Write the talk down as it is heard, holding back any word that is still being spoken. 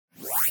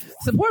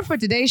Support for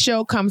today's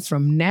show comes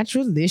from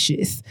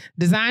Naturalicious.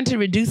 Designed to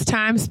reduce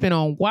time spent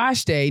on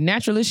wash day,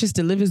 Naturalicious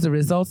delivers the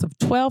results of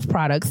 12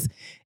 products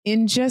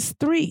in just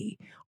 3,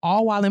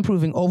 all while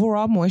improving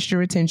overall moisture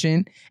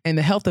retention and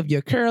the health of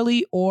your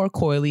curly or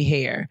coily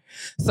hair.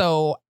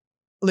 So,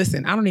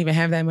 listen, I don't even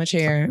have that much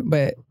hair,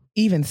 but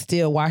even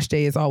still, wash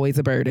day is always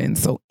a burden.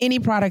 So any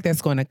product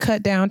that's going to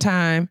cut down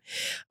time,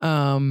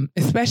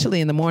 especially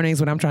in the mornings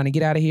when I'm trying to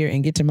get out of here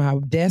and get to my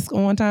desk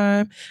on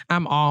time,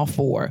 I'm all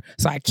for.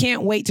 So I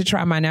can't wait to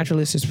try my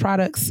Naturalicious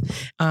products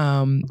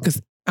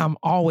because I'm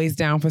always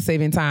down for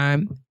saving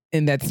time.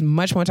 And that's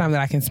much more time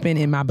that I can spend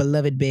in my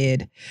beloved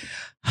bed.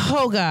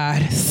 Oh,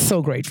 God,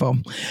 so grateful.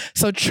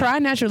 So try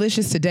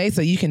Naturalicious today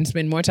so you can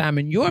spend more time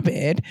in your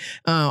bed.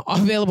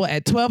 Available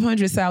at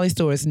 1,200 Sally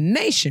stores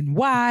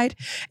nationwide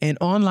and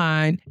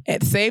online at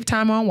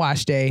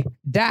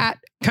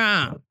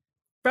SaveTimeOnWashDay.com.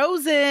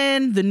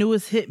 Frozen, the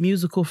newest hit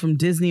musical from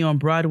Disney on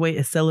Broadway,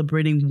 is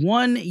celebrating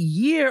 1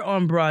 year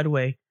on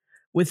Broadway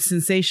with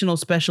sensational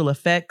special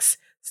effects,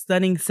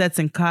 stunning sets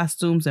and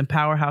costumes, and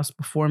powerhouse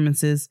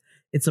performances.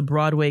 It's a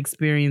Broadway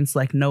experience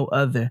like no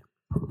other.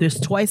 There's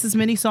twice as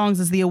many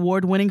songs as the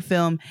award-winning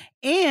film,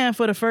 and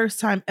for the first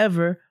time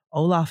ever,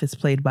 Olaf is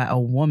played by a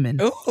woman.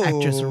 Ooh.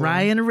 Actress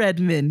Ryan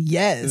Redmond.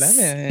 Yes. Love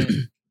it.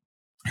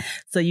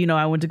 So,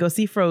 I went to go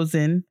see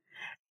Frozen,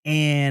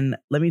 and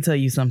let me tell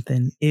you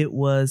something. It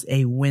was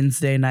a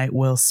Wednesday night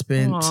well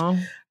spent.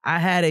 Aww. I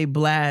had a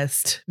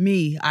blast.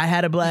 I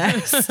had a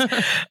blast.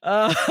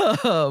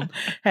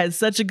 Had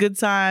such a good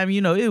time.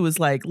 It was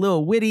like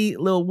little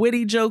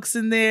witty jokes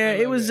in there.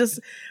 It was just,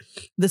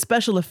 the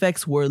special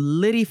effects were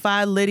litty.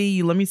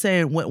 Let me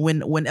say,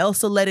 when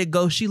Elsa let it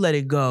go, she let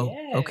it go.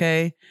 Yeah.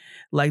 Okay.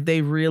 Like,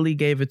 they really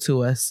gave it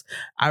to us.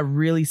 I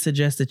really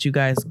suggest that you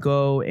guys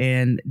go,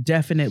 and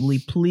definitely,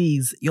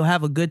 please, you'll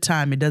have a good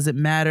time. It doesn't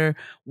matter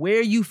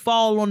where you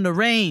fall on the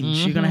range.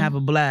 You're going to have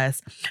a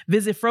blast.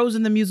 Visit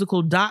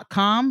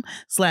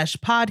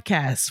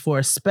frozenthemusical.com/podcast for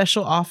a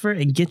special offer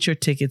and get your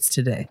tickets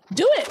today.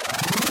 Do it.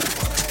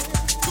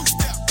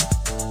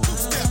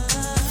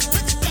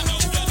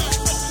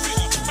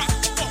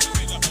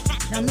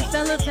 Tell me,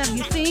 fellas, have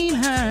you seen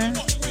her?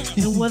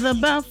 It was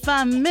about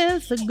 5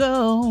 minutes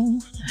ago.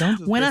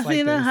 When I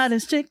see the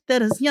hottest chick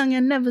that is young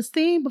and never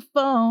seen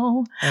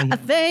before. I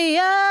say,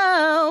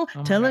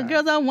 tell the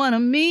girls I want to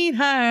meet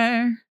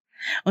her.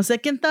 On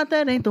second thought,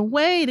 that ain't the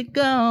way to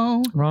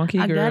go. Wrong key,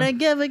 girl. I gotta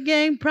give a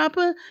game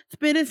proper.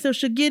 Spit it so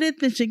she'll get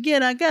it, then she'll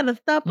get. I gotta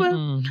stop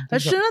her. I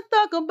should have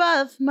thought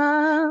about a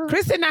smile.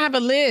 Chris did not have a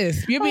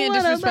list. You're being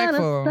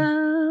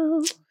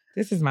disrespectful.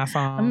 This is my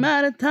song. I'm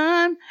out of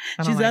time.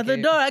 She's like at the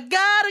door. I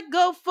gotta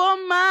go for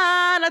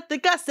mine. I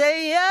think I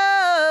say,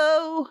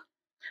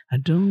 I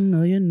don't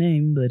know your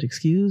name, but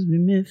excuse me,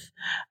 miss.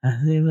 I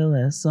save the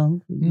last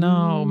song for you.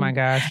 No, my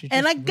gosh.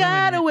 And I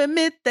gotta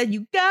admit that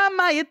you got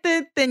my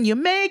attention. You're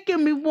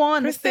making me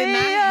want to Chris say did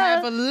not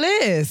have a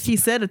list. He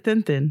said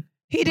attention.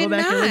 He did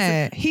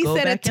not. He Go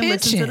said back and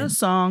listen to attention. the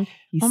song.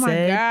 He Oh my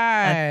said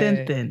God.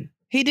 attention.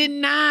 He did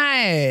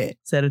not.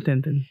 Said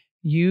attention.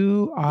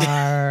 You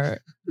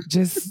are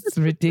just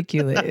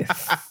ridiculous.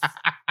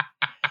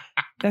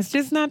 That's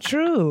just not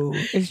true.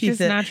 It's just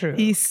not true.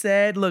 He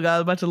said, look, I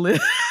was about to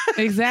list.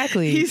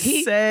 Exactly.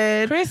 He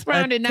said Chris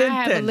Brown did not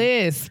have a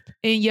lisp.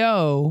 And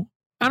I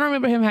don't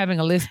remember him having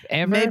a lisp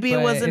ever. Maybe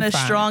it wasn't as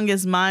strong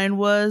as mine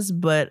was,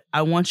 but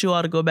I want you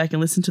all to go back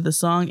and listen to the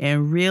song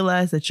and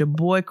realize that your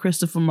boy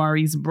Christopher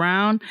Maurice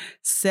Brown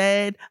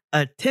said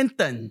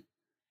attention.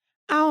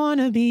 I want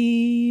to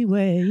be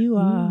where you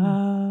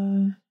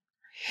are.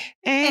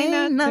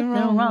 Ain't nothing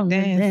wrong with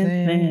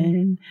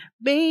dancing.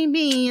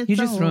 Baby, it's You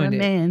just so ruined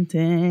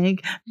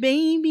romantic.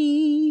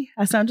 Baby.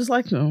 I sound just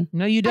like him.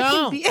 No, you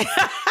don't.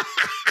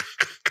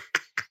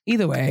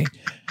 Either way,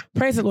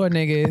 praise the Lord,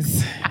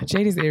 niggas.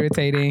 Jade is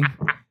irritating.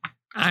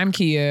 I'm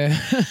Kia.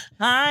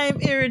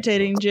 I'm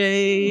irritating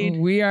Jade.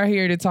 We are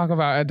here to talk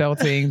about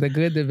adulting, the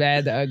good, the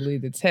bad, the ugly,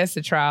 the tests,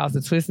 the trials,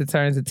 the twists, the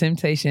turns, the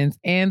temptations,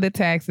 and the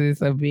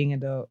taxes of being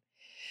an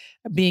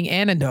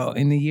adult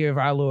in the year of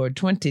our Lord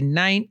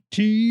 2019.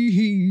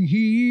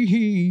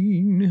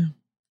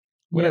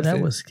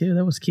 That was cute.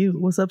 That was cute.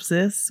 What's up,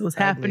 sis? What's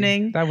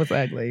happening? That was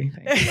ugly.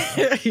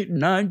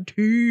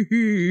 19.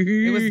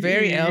 It was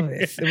very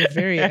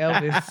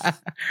Elvis.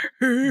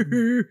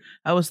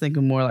 I was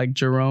thinking more like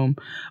Jerome.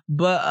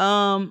 But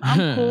I'm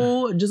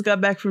cool. Just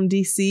got back from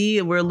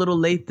DC. We're a little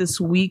late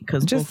this week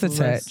because just a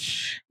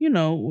touch. We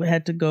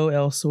had to go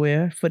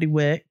elsewhere for the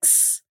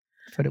Wex.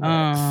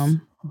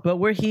 But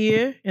we're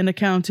here and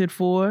accounted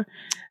for.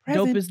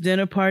 Dopest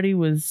dinner party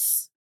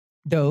was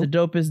dope. The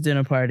dopest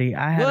dinner party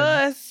I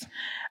had.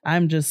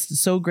 I'm just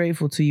so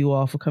grateful to you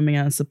all for coming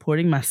out and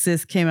supporting. My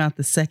sis came out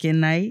the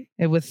second night.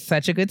 It was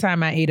such a good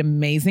time. I ate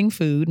amazing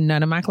food.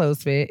 None of my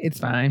clothes fit. It's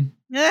fine.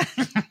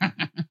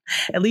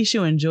 At least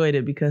you enjoyed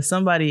it because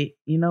somebody,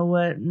 you know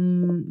what?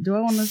 Do I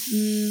want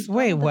to...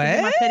 Wait,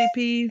 what? My petty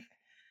peeve?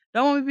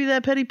 Do I want to be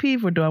that petty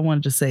peeve or do I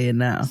want to just say it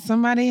now?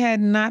 Somebody had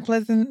not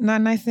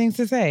nice things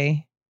to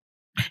say.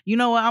 You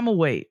know what? I'm going to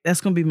wait.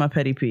 That's going to be my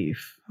petty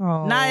peeve.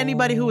 Oh. Not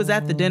anybody who was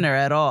at the dinner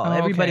at all. Oh,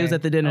 Everybody was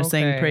at the dinner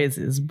saying okay.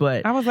 praises,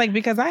 but I was like,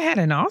 because I had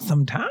an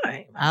awesome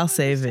time. I'll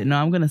save it. No,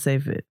 I'm going to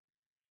save it.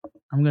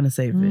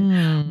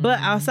 But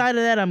outside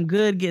of that, I'm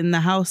good getting the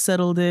house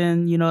settled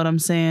in. You know what I'm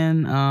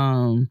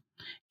saying?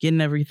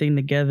 Getting everything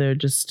together.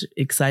 Just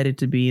excited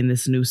to be in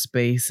this new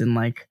space and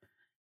like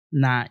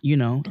not,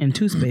 in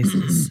two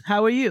spaces.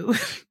 How are you?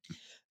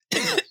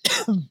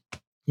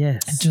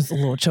 Yes. Just a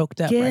little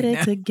choked up Get right it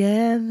now.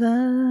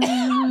 together.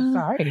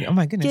 Sorry. Oh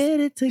my goodness. Get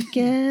it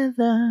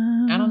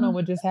together. I don't know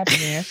what just happened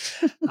there.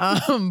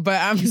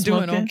 But I'm You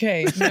doing smoking?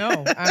 okay.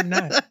 No, I'm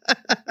not.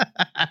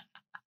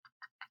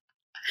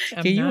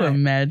 I'm Can you not.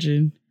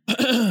 imagine?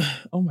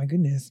 Oh my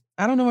goodness.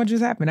 I don't know what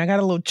just happened. I got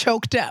a little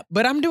choked up,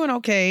 but I'm doing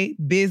okay.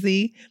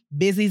 Busy.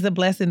 Busy's a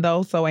blessing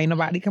though, so ain't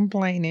nobody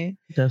complaining.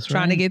 That's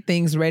Trying to get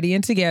things ready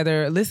and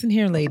together. Listen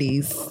here,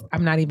 ladies.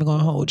 I'm not even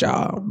gonna hold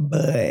y'all,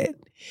 but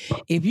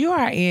if you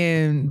are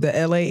in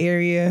the LA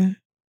area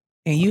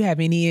and you have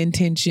any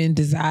intention,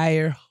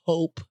 desire,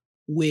 hope,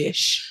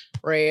 wish,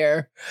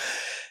 prayer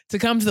to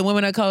come to the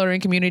Women of Color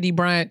and Community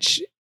Brunch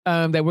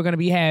that we're going to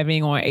be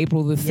having on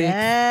April the 6th,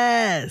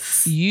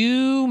 Yes.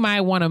 you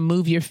might want to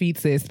move your feet,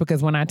 sis,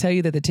 because when I tell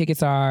you that the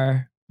tickets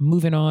are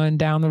moving on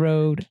down the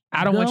road,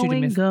 I don't want you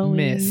to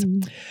miss.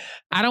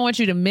 I don't want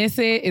you to miss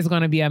it. It's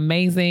going to be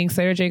amazing.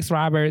 Sarah Jakes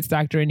Roberts,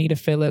 Dr. Anita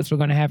Phillips, we're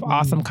going to have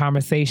awesome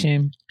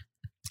conversation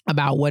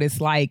about what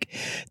it's like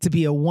to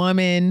be a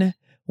woman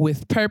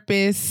with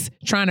purpose,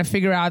 trying to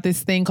figure out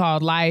this thing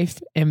called life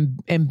and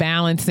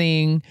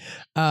balancing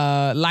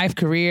life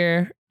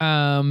career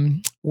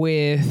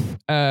with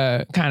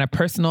kind of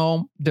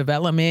personal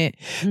development,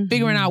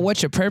 figuring out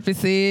what your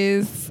purpose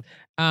is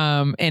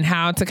and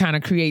how to kind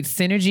of create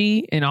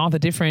synergy in all the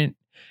different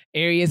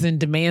areas and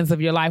demands of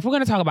your life. We're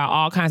going to talk about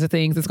all kinds of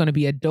things. It's going to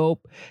be a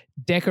dope,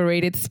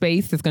 decorated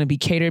space. It's going to be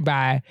catered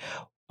by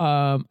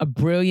a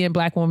brilliant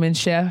Black woman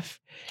chef.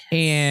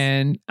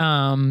 And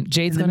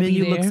Jade's going to be there. The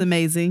menu looks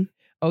amazing.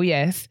 Oh,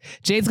 yes.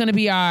 Jade's going to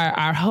be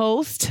our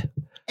host.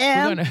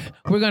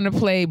 We're gonna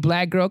play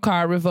Black Girl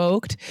Card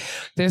Revoked.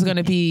 There's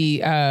gonna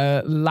be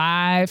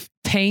live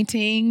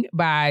painting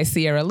by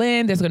Sierra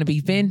Lynn. There's gonna be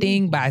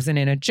vending by Zen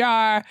in a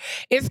Jar.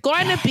 It's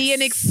going to be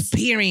an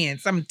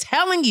experience. I'm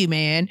telling you,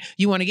 man.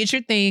 You want to get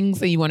your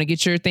things, and you want to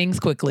get your things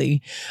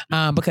quickly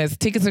because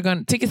ticket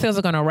sales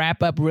are gonna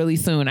wrap up really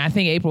soon. I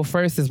think April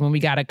 1st is when we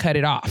gotta cut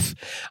it off,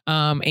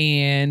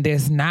 and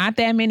there's not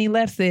that many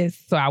left, sis.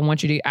 So I don't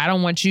want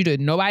you to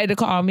nobody to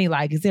call me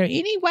like, is there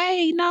any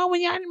way? No,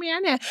 when y'all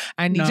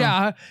I need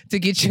y'all to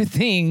get your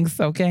things,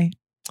 okay?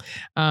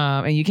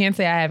 And you can't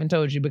say I haven't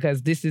told you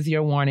because this is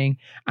your warning.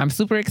 I'm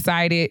super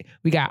excited.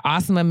 We got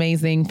awesome,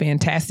 amazing,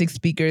 fantastic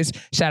speakers.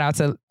 Shout out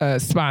to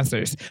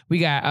sponsors. We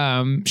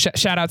got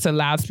shout out to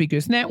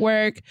Loudspeakers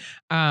Network,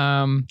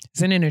 Zen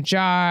in a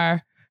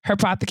Jar, Her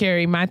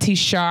Apothecary, My T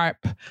Sharp,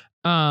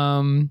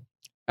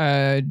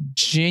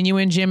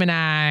 Genuine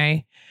Gemini,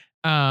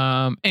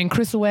 and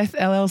Crystal West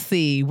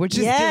LLC. We're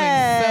just doing so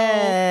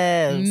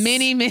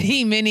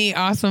many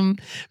awesome.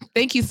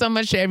 Thank you so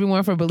much to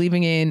everyone for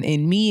believing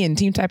in me and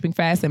Team Typing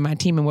Fast and my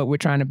team and what we're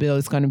trying to build.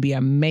 It's going to be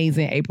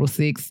amazing. April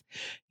 6th.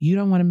 You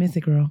don't want to miss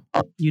it, girl.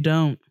 You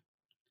don't.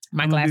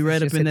 My I'm gonna be glasses right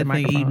up just in hit that the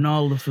thing microphone. eating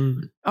all the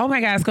food. Oh my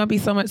God, it's going to be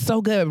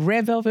so good.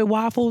 Red velvet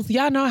waffles.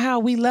 Y'all know how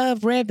we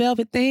love red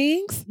velvet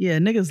things. Yeah,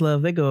 niggas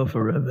love. They go up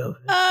for red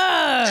velvet.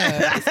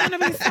 It's going to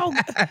be so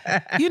good.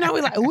 You know,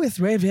 we're like, oh, it's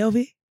red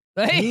velvet.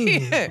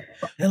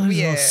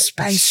 Yeah,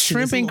 spice,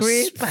 shrimp and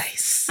grits.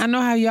 Spice. I know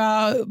how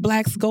y'all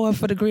Blacks go up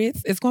for the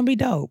grits. It's gonna be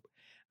dope.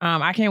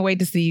 I can't wait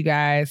to see you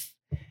guys.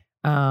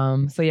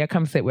 So yeah,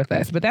 come sit with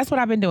us. But that's what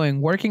I've been doing,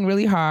 working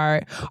really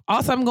hard.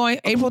 Also, I'm going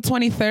April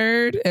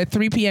 23rd at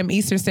 3 p.m.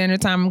 Eastern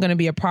Standard Time. I'm going to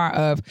be a part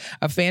of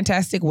a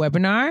fantastic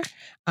webinar.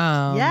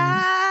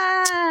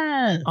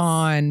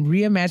 On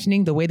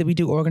reimagining the way that we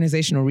do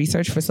organizational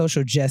research for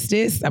social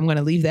justice. I'm going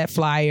to leave that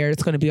flyer.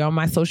 It's going to be on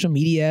my social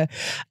media.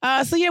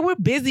 So yeah, we're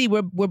busy.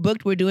 We're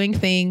booked. We're doing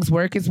things.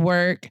 Work is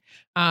work.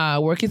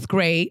 Work is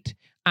great.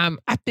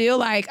 I feel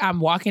like I'm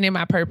walking in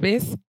my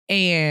purpose,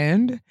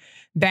 and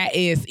that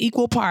is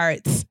equal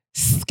parts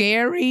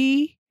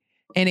scary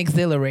and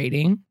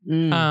exhilarating.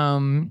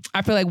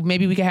 I feel like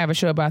maybe we can have a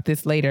show about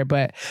this later,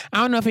 but I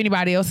don't know if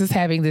anybody else is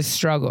having this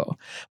struggle.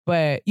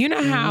 But you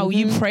know how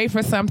you pray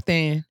for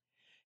something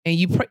and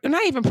you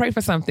not even pray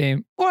for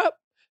something. Well,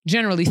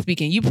 generally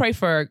speaking, you pray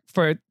for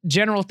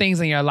general things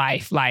in your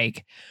life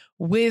like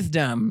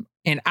wisdom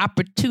and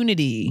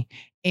opportunity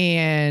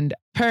and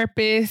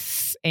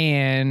purpose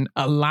and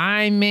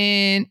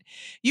alignment.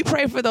 You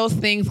pray for those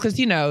things because,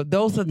 you know,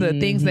 those are the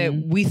things that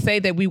we say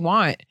that we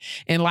want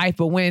in life.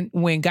 But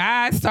when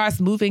God starts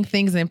moving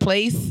things in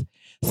place,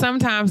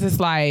 sometimes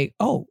it's like,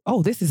 oh,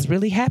 this is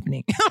really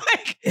happening.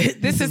 Like,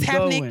 this is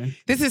happening. Going.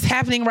 This is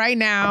happening right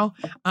now.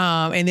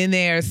 And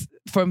then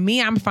for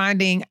me, I'm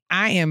finding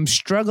I am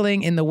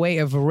struggling in the way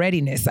of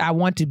readiness. I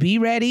want to be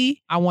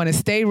ready. I want to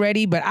stay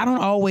ready, but I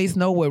don't always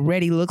know what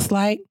ready looks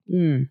like.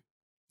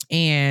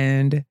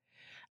 And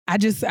I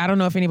don't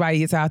know if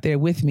anybody is out there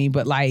with me,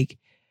 but like,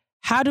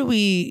 how do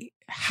we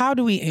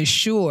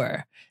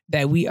ensure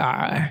that we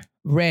are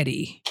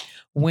ready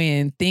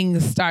when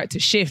things start to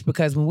shift?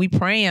 Because when we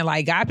praying,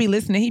 like God be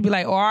listening, he be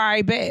like, oh, all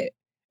right, bet.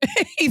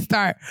 He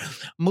start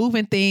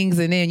moving things,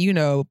 and then, you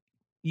know,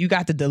 you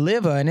got to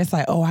deliver, and it's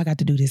like, oh, I got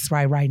to do this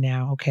right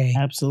now. Okay.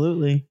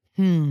 Absolutely.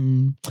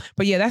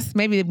 But yeah, that's,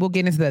 maybe we'll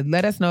get into that.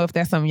 Let us know if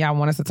that's something y'all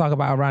want us to talk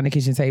about around the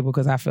kitchen table,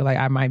 because I feel like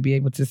I might be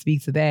able to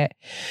speak to that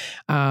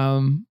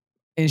and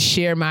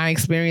share my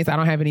experience. I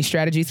don't have any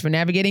strategies for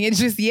navigating it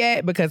just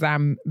yet because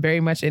I'm very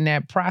much in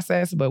that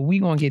process, but we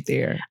gonna get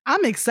there.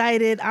 I'm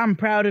excited. I'm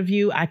proud of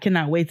you. I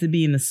cannot wait to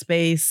be in the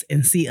space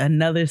and see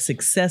another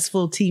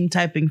successful Team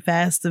Typing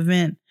Fast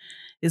event.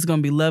 It's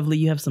gonna be lovely.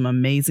 You have some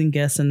amazing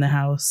guests in the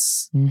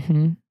house.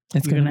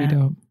 It's gonna be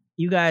dope.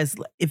 You guys,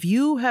 if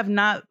you have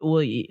not,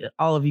 well,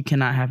 all of you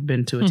cannot have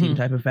been to a Team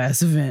Typing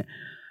Fast event.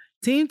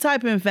 Team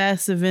Typing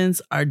Fast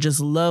events are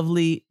just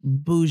lovely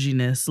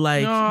bouginess.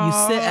 Like, you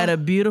sit at a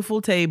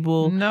beautiful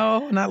table.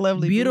 No, not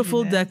lovely.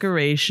 Beautiful bouginess.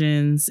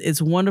 Decorations.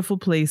 It's wonderful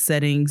place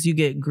settings. You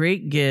get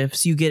great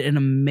gifts. You get an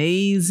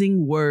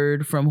amazing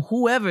word from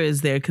whoever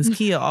is there, because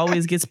Kia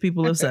always gets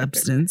people of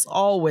substance.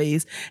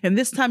 Always. And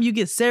this time you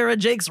get Sarah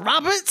Jakes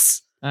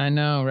Roberts. I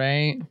know,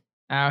 right?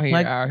 Out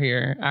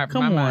here.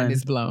 My mind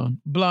is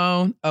blown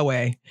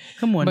away.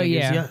 Come on, but niggas.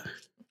 yeah,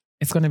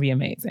 it's going to be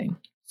amazing.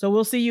 So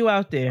we'll see you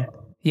out there.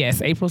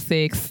 Yes, April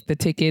 6th, the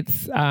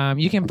tickets.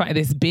 You can find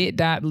this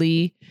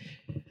bit.ly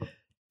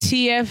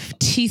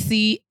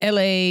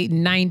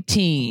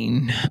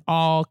TFTCLA19,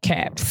 all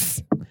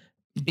caps.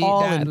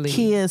 All in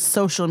Kia's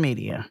social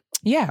media.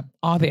 Yeah,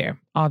 all there.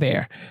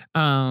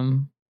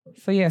 So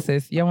yeah,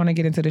 sis, y'all want to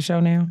get into the show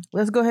now?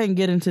 Let's go ahead and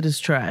get into this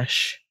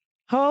trash.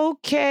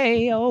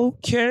 Okay.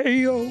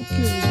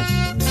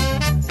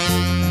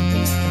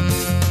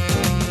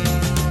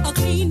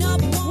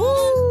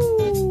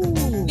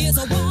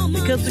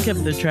 Because we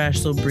kept the trash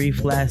so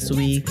brief last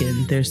week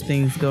and there's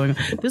things going on,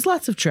 there's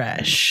lots of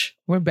trash.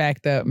 We're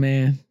backed up,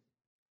 man.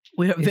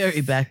 We're very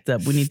backed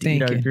up. We need to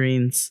eat our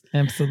greens.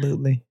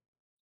 Absolutely.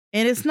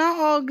 And it's not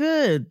all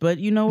good, but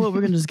you know what? We're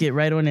going to just get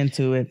right on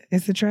into it.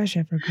 It's a trash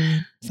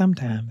evergreen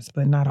sometimes,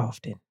 but not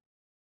often.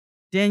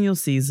 Daniel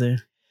Caesar.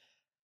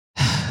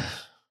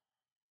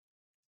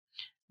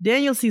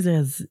 Daniel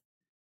Caesar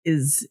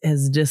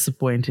has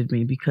disappointed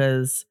me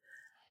because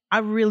I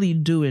really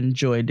do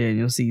enjoy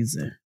Daniel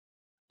Caesar.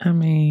 I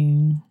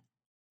mean,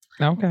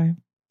 okay.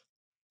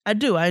 I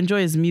do. I enjoy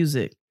his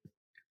music.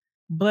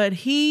 But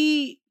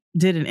he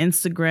did an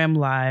Instagram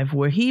live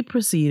where he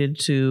proceeded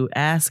to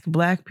ask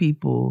Black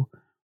people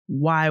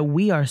why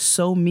we are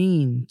so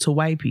mean to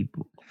white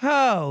people.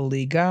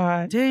 Holy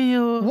God.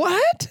 Daniel.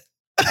 What?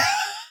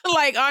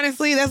 Like,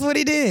 honestly, that's what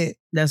he did.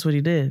 That's what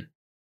he did.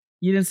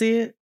 You didn't see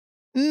it?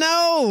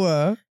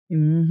 No.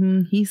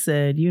 He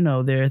said, you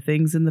know, there are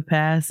things in the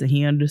past and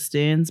he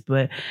understands,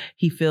 but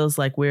he feels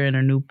like we're in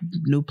a new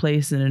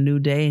place and a new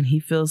day. And he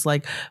feels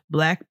like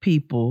Black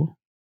people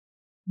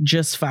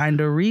just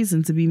find a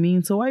reason to be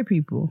mean to white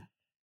people.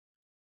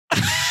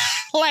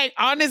 Like,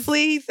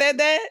 honestly, he said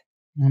that?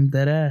 I'm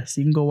dead ass.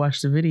 You can go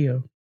watch the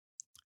video.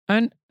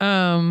 Let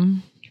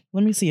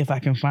me see if I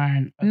can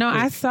find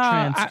I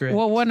saw transcript.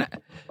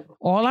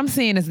 All I'm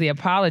seeing is the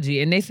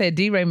apology. And they said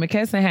DeRay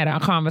McKesson had a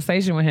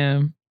conversation with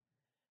him.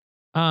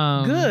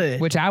 Good.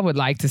 Which I would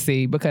like to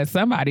see, because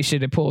somebody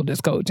should have pulled this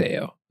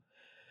coattail.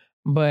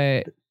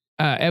 But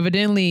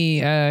evidently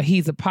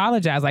he's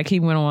apologized. Like,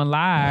 he went on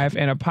live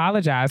and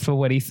apologized for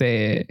what he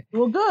said.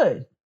 Well,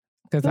 good.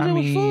 Because I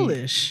mean, was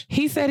foolish.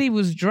 He said he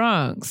was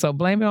drunk, so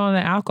blame it on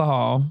the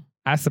alcohol,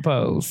 I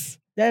suppose.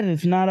 That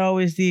is not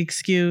always the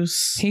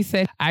excuse. He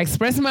said, I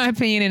expressed my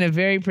opinion in a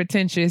very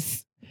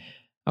pretentious...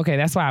 Okay,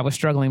 that's why I was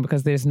struggling,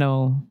 because there's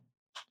no...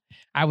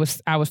 I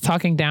was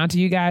talking down to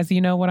you guys,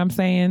 you know what I'm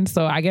saying?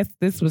 So I guess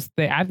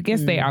they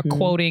are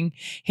quoting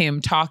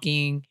him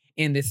talking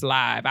in this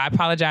live. I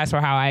apologize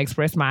for how I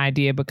expressed my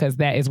idea, because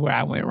that is where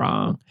I went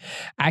wrong.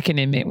 I can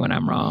admit when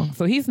I'm wrong.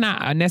 So he's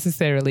not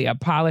necessarily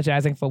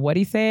apologizing for what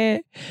he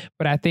said,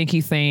 but I think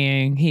he's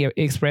saying he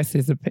expressed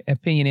his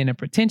opinion in a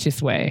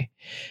pretentious way.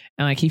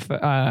 And like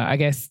I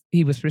guess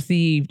he was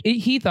perceived,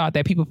 he thought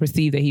that people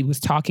perceived that he was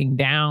talking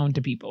down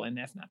to people, and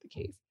that's not the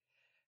case.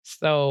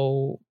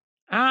 So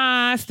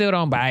I still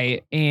don't buy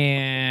it.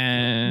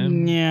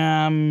 And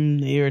yeah,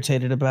 I'm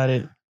irritated about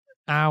it.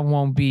 I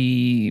won't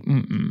be,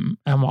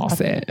 I'm all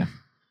set.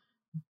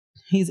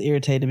 He's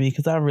irritated me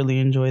because I really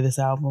enjoy this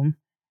album.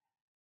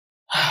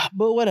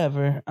 But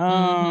whatever.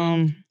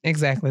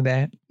 Exactly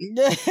that.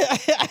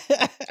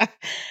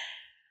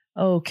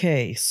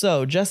 Okay,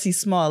 so Jussie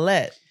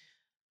Smollett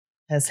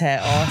has had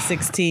all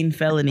 16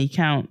 felony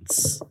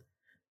counts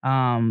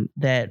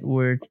that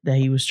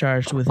he was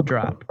charged with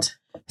dropped.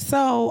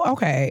 So,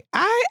 okay,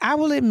 I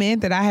will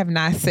admit that I have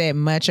not said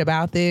much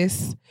about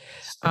this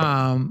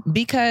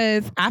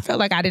because I felt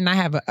like I did not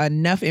have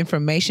enough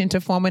information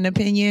to form an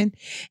opinion,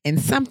 and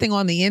something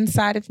on the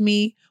inside of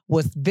me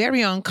was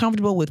very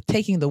uncomfortable with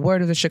taking the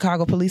word of the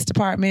Chicago Police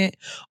Department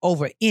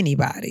over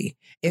anybody,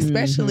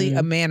 especially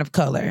a man of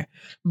color.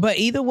 But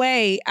either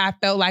way, I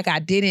felt like I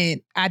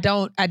didn't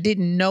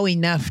know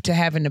enough to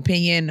have an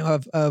opinion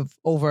of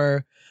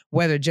over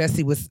whether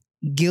Jussie was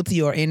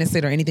guilty or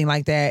innocent or anything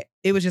like that.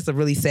 It was just a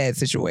really sad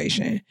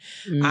situation.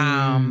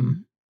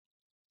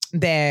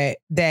 That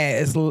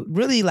is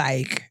really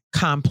like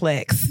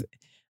complex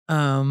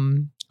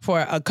for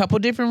a couple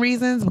different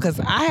reasons, because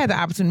I had the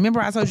opportunity.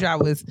 Remember, I told you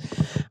and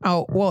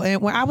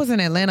when I was in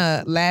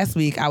Atlanta last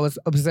week, I was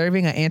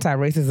observing an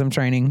anti-racism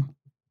training,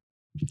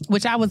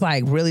 which I was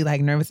like really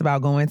like nervous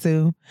about going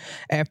to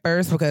at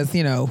first, because,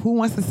 you know, who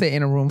wants to sit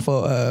in a room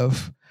full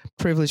of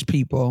privileged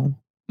people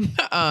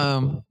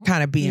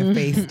kind of being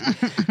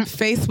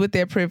faced with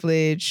their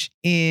privilege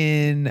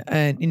and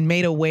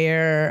made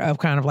aware of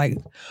kind of like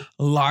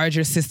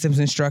larger systems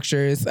and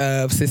structures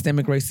of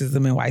systemic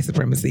racism and white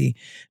supremacy.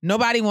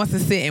 Nobody wants to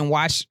sit and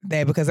watch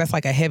that, because that's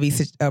like a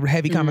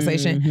heavy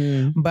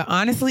conversation. But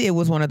honestly, it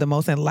was one of the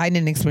most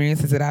enlightening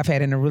experiences that I've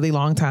had in a really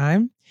long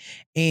time.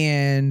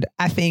 And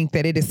I think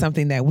that it is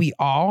something that we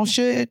all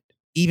should,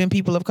 even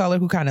people of color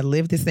who kind of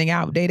live this thing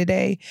out day to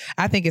day.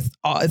 I think it's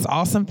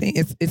something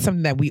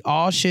that we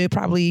all should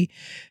probably,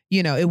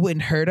 you know, it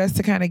wouldn't hurt us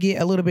to kind of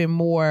get a little bit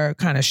more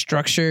kind of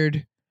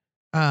structured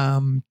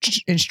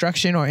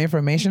instruction or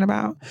information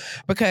about,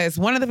 because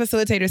one of the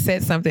facilitators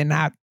said something, and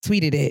I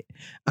tweeted it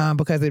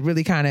because it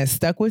really kind of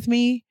stuck with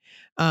me.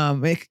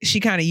 She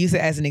kind of used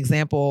it as an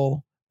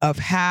example of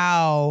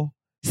how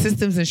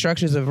systems and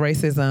structures of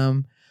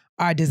racism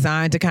are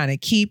designed to kind of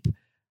keep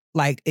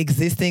like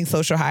existing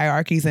social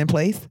hierarchies in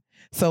place.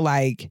 So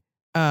like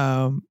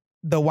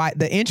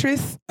the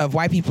interests of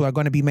white people are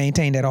going to be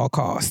maintained at all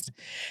costs.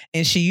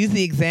 And she used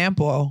the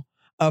example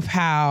of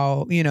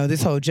how, you know,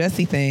 this whole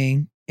Jussie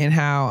thing, and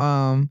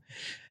how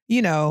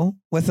you know,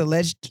 what's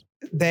alleged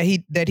that he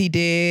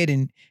did,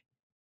 and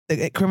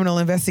the criminal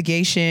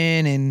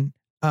investigation, and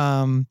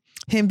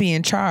him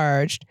being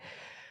charged.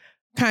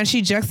 Kind of,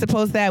 she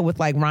juxtaposed that with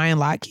like Ryan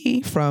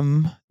Lochte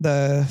from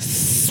the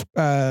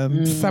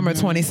summer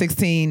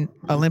 2016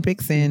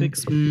 Olympics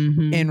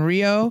in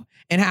Rio,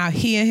 and how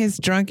he and his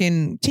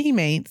drunken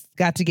teammates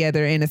got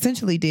together and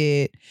essentially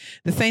did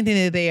the same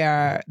thing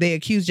that they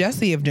accused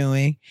Jussie of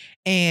doing,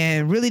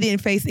 and really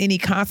didn't face any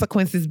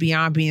consequences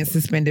beyond being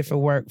suspended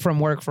from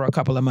work for a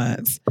couple of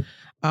months.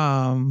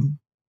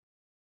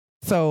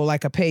 So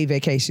like a paid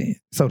vacation,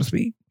 so to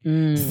speak.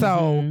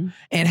 So,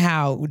 and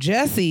how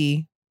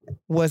Jussie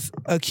was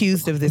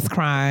accused of this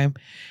crime,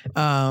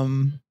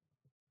 and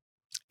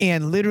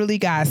literally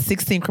got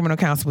 16 criminal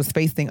counts, was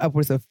facing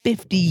upwards of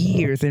 50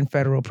 years in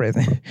federal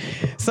prison.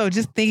 So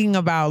just thinking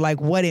about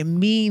like what it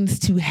means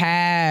to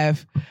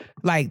have,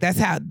 like, that's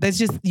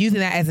just using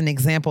that as an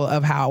example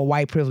of how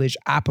white privilege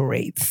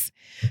operates,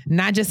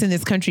 not just in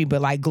this country,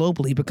 but like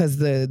globally, because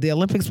the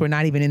Olympics were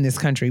not even in this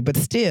country, but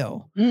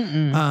still, you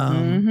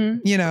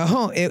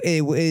know,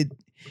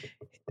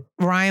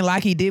 Ryan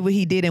Lochte did what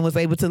he did and was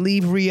able to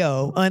leave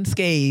Rio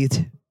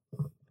unscathed,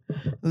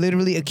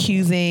 literally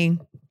accusing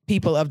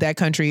people of that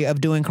country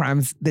of doing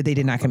crimes that they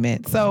did not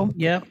commit. So,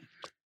 yep.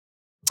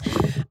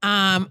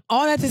 All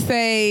that to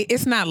say,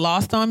 it's not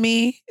lost on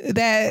me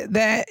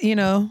that you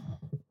know,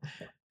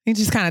 you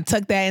just kind of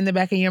tuck that in the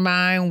back of your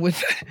mind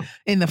with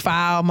in the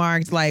file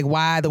marked like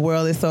why the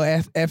world is so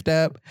effed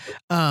up.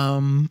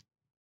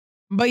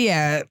 But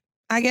yeah,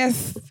 I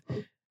guess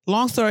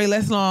long story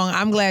less long,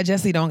 I'm glad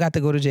Jussie don't got to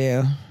go to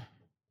jail.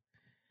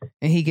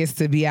 And he gets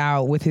to be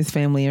out with his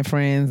family and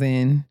friends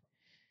and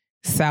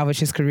salvage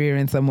his career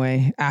in some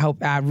way.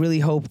 I really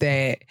hope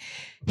that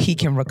he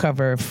can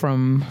recover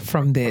from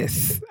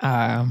this.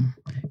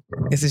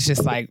 It's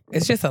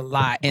just a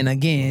lot. And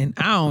again,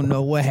 I don't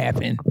know what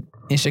happened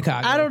in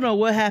Chicago. I don't know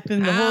what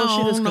happened. The whole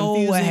shit is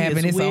confusing. What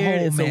happened. It's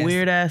weird. It's a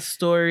weird ass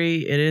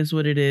story. It is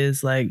what it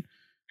is. Like,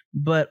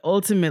 but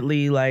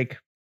ultimately, like,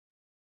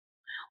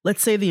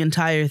 let's say the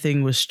entire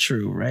thing was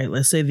true, right?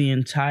 Let's say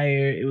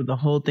the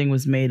whole thing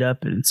was made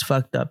up and it's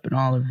fucked up and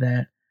all of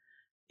that.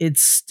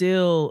 It's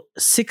still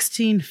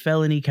 16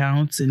 felony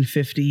counts in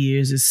 50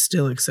 years is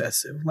still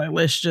excessive. Like,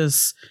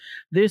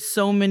 there's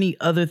so many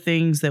other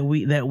things that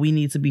we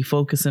need to be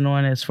focusing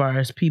on as far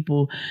as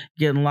people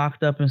getting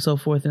locked up and so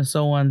forth and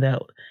so on, that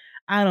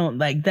I don't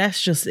like.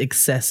 That's just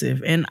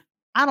excessive. And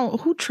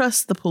who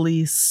trusts the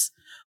police?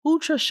 Who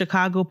trusts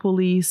Chicago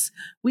police?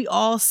 We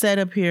all sat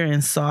up here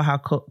and saw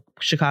how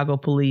Chicago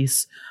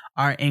police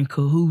are in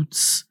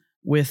cahoots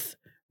with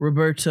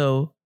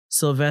Roberto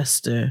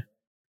Sylvester.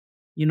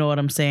 You know what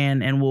I'm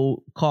saying? And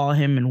will call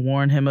him and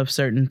warn him of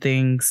certain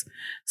things.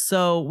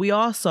 So we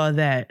all saw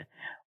that.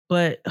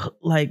 But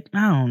like,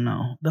 I don't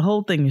know. The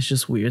whole thing is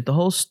just weird. The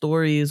whole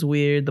story is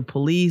weird. The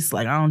police,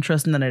 like, I don't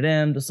trust none of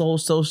them. The whole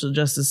social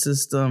justice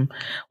system,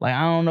 like,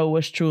 I don't know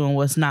what's true and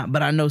what's not.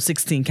 But I know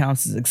 16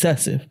 counts is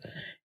excessive.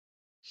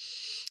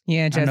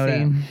 Yeah, I know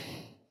Jesse. that.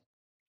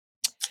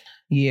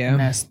 Yeah. And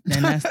that's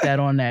that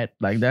on that.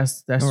 Like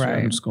that's Right.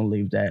 I'm just gonna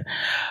leave that.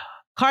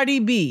 Cardi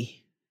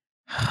B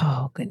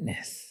Oh,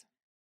 goodness.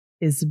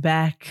 is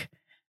back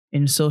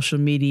in social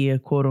media,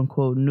 quote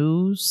unquote,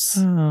 news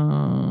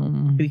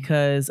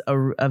because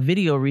a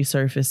video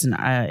resurfaced in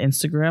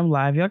Instagram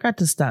Live. Y'all got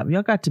to stop.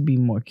 Y'all got to be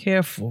more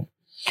careful.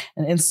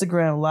 An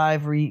Instagram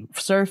Live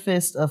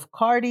resurfaced of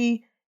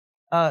Cardi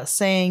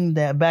saying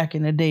that back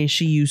in the day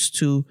she used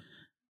to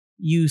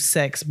use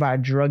sex by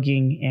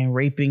drugging and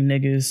raping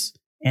niggas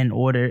in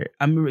order.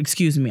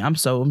 Excuse me. I'm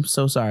so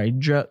sorry.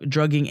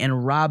 Drugging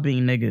and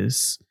robbing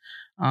niggas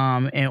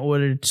in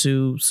order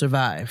to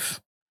survive.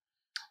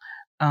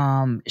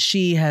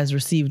 She has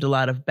received a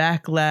lot of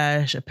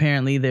backlash.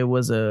 Apparently there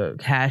was a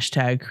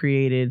hashtag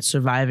created,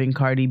 Surviving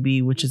Cardi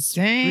B, which is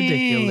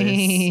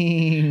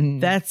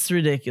ridiculous. That's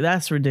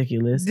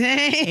ridiculous.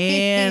 Dang.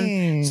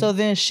 And so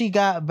then she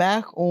got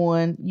back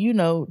on,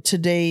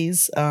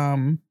 today's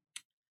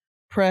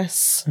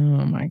press. Oh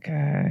my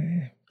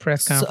God.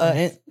 Press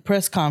conference.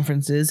 Press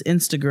conferences,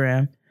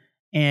 Instagram,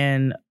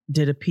 and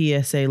did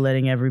a PSA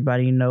letting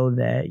everybody know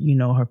that,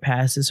 her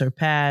past is her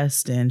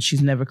past and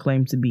she's never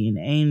claimed to be an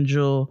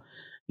angel.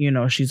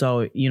 She's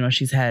always,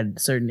 she's had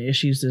certain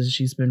issues that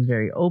she's been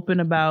very open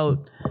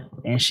about,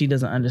 and she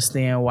doesn't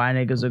understand why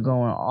niggas are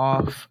going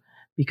off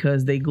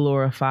because they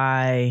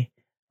glorify,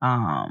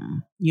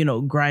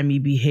 grimy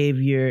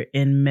behavior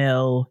in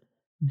male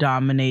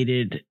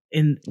dominated,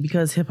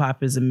 because hip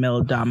hop is a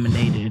male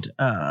dominated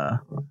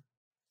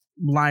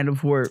line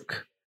of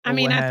work. I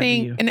mean, I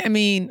think, and I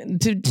mean,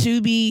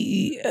 to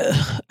be,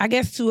 I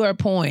guess to her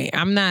point,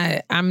 and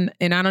I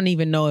don't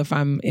even know if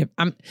I'm,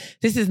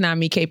 this is not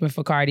me caping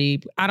for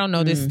Cardi. I don't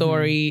know this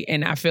story.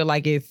 And I feel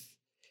like I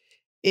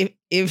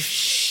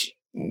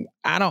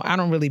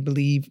don't really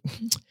believe,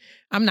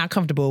 I'm not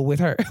comfortable with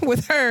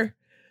her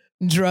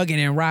drugging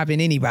and robbing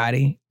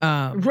anybody.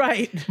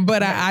 Right.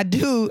 But I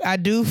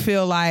do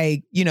feel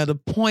like, the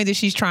point that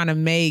she's trying to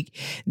make,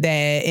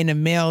 that in a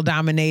male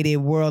dominated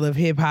world of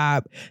hip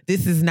hop,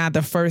 this is not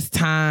the first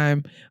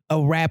time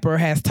a rapper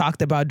has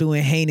talked about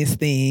doing heinous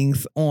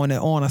things on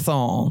a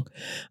song.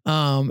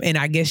 And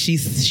I guess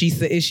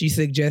she's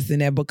suggesting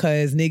that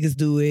because niggas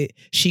do it,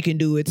 she can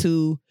do it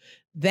too.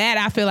 That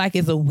I feel like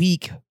is a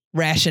weak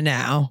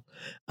rationale.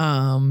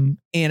 And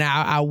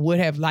I would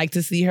have liked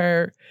to see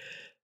her,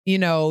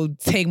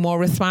 take more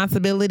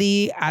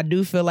responsibility. I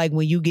do feel like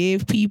when you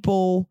give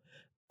people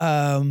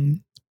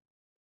an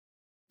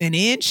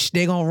inch,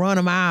 they're going to run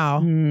a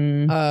mile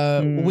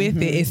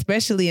with it,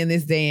 especially in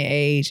this day and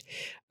age.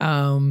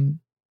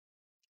 And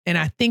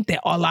I think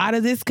that a lot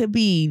of this could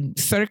be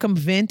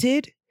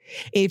circumvented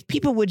if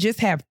people would just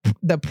have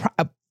the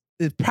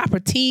proper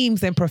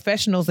teams and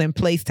professionals in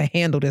place to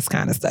handle this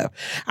kind of stuff.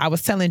 I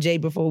was telling Jay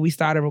before we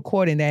started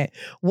recording that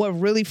what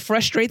really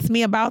frustrates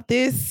me about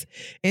this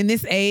in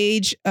this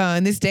age,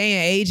 in this day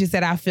and age, is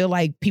that I feel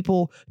like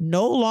people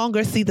no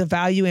longer see the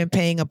value in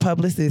paying a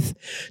publicist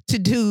to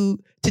do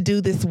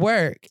this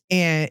work.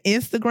 And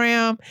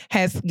Instagram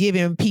has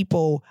given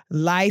people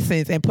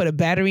license and put a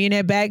battery in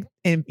their back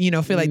and,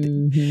 feel like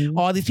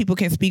all these people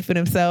can speak for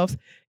themselves.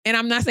 And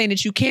I'm not saying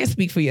that you can't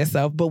speak for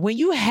yourself, but when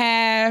you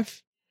have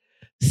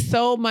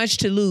so much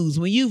to lose,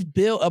 when you've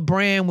built a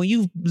brand, when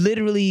you've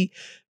literally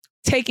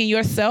taken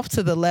yourself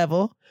to the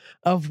level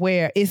of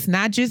where it's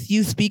not just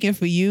you speaking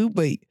for you,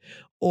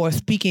 or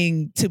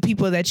speaking to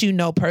people that you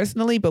know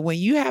personally, but when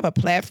you have a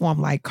platform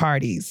like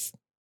Cardi's,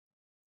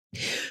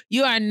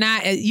 you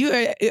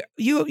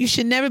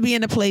should never be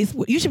in a place.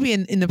 You should be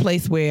in the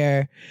place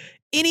where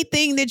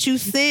anything that you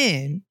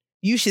send,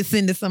 you should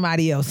send to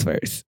somebody else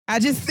first. I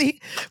just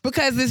think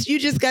because you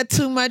just got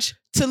too much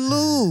to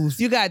lose.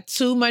 You got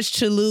too much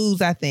to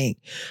lose, I think.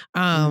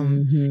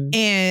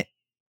 And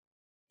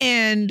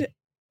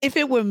if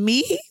it were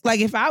me,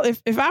 like if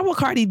I were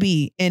Cardi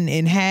B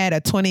and had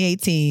a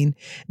 2018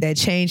 that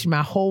changed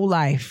my whole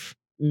life,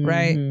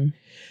 right?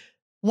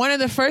 One of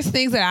the first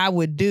things that I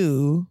would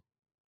do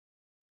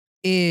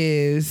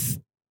is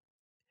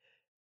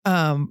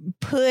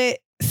put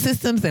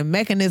systems and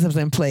mechanisms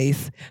in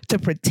place to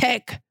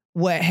protect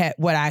what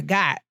I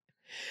got.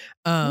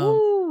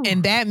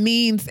 And that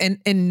means, and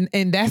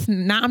that's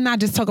not, I'm not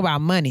just talking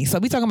about money. So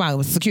we talking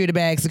about secure the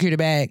bag.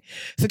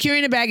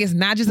 Securing the bag is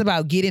not just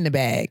about getting the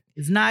bag.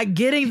 It's not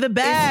getting the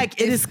bag.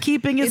 It is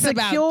keeping it secure.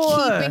 It's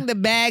about keeping the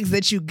bags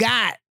that you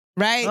got.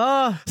 Right?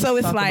 So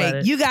it's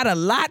like, you got a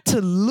lot to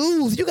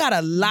lose. You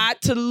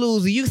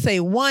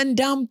say one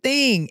dumb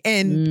thing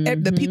and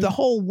the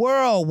whole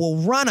world will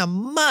run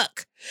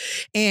amok.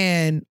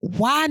 And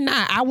why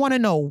not? I want to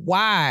know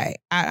why.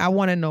 I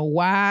want to know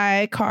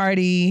why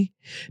Cardi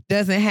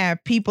doesn't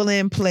have people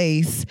in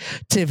place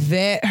to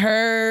vet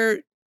her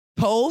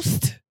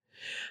post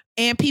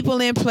and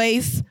people in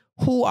place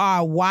who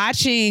are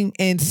watching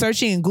and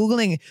searching and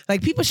Googling.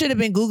 Like, people should have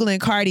been Googling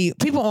Cardi.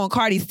 People on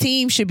Cardi's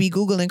team should be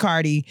Googling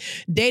Cardi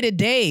day to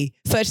day,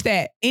 such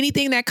that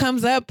anything that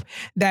comes up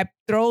that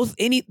throws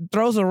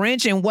a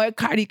wrench in what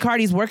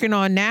Cardi's working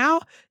on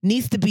now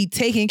needs to be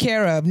taken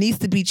care of, needs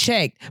to be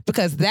checked,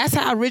 because that's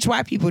how rich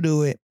white people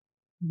do it.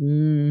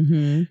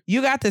 Mm-hmm.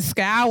 You got to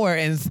scour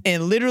and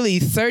literally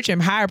search and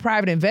hire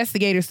private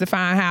investigators to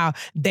find how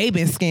they've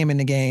been scamming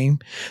the game.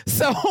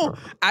 So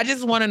I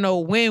just want to know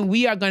when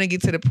we are going to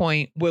get to the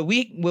point where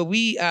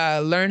we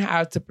learn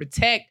how to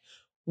protect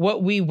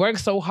what we work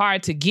so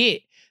hard to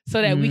get,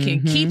 so that we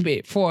can keep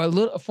it for a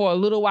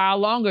little while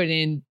longer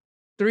than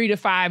 3 to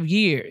 5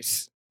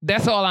 years.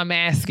 That's all I'm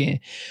asking.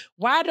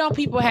 Why don't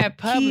people have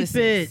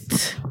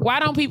publicists? Why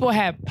don't people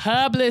have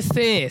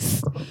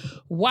publicists?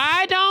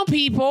 Why don't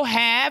people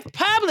have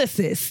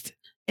publicists?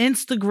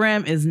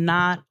 Instagram is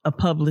not a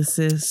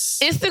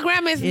publicist.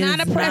 Instagram is not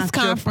a press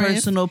conference.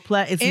 Personal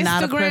it's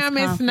not a press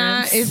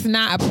conference. It's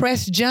not a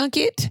press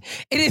junket.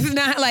 It is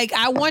not like,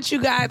 I want you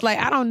guys, like,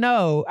 I don't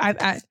know.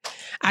 I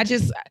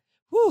just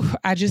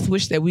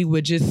wish that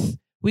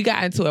we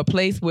got into a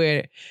place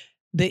where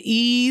the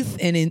ease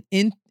and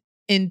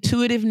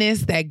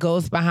intuitiveness that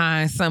goes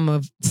behind some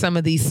of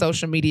these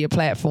social media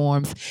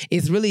platforms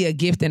is really a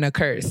gift and a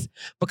curse,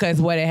 because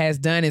what it has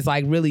done is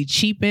like really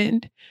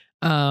cheapened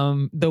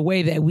the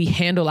way that we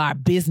handle our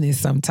business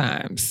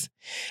sometimes.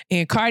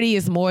 And Cardi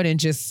is more than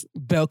just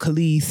Belle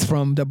Khalees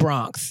from the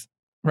Bronx,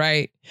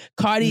 right?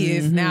 Cardi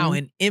is now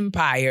an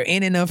empire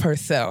in and of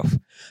herself.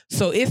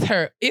 So it's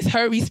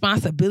her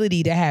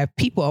responsibility to have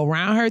people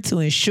around her to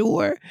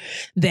ensure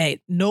that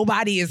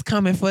nobody is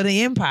coming for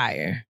the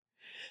empire.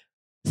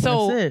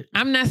 So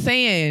I'm not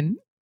saying,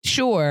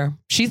 sure,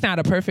 she's not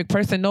a perfect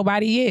person.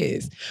 Nobody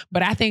is.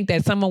 But I think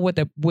that someone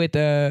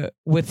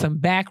with some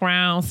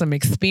background, some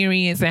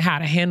experience in how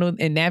to handle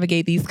and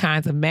navigate these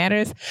kinds of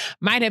matters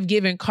might have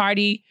given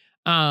Cardi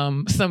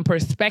some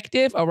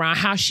perspective around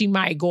how she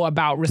might go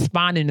about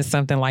responding to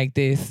something like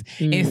this,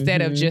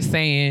 instead of just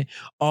saying,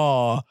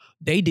 "Oh,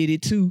 they did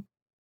it too."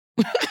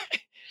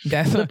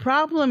 The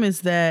problem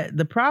is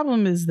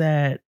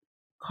that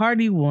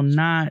Cardi will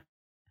not.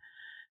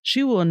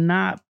 She will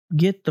not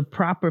get the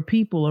proper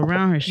people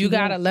around her. You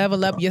got to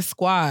level up your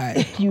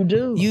squad. You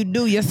do.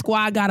 Your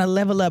squad got to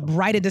level up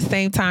right at the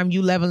same time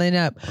you leveling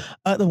up.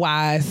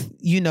 Otherwise,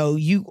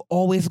 you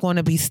always going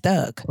to be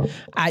stuck. Can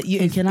I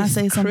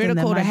say something? It's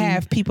critical to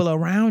have people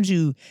around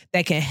you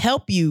that can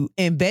help you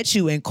and vet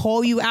you and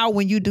call you out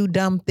when you do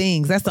dumb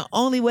things. That's the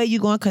only way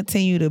you're going to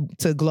continue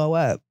to glow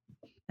up.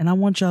 And I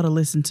want y'all to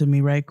listen to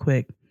me right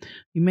quick.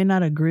 You may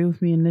not agree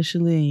with me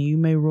initially, and you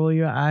may roll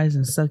your eyes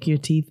and suck your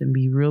teeth and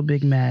be real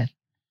big mad.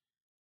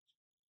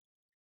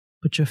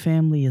 But your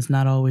family is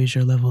not always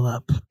your level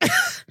up.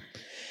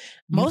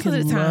 Most of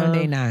the time,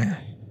 they not.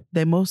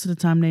 Most of the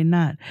time, they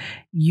not.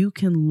 You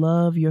can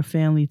love your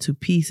family to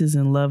pieces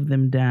and love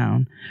them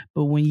down.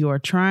 But when you are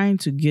trying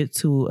to get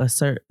to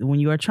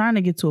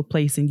a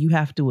place and you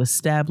have to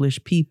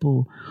establish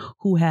people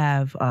who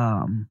have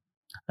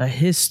a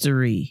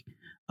history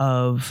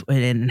of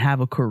and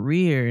have a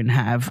career and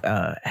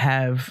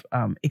have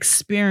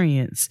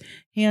experience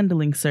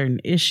handling certain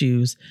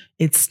issues,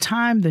 it's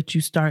time that you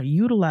start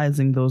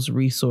utilizing those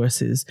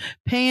resources,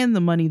 paying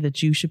the money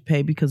that you should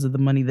pay because of the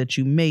money that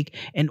you make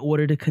in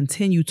order to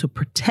continue to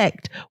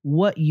protect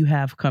what you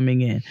have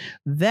coming in.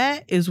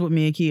 That is what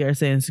me and Kia are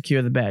saying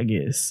secure the bag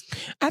is.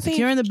 I think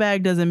securing the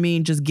bag doesn't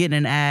mean just getting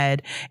an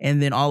ad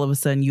and then all of a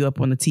sudden you up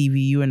on the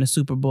TV, you in the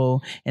Super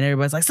Bowl and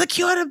everybody's like,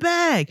 secure the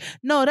bag.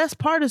 No, that's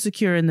part of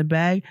securing the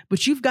bag,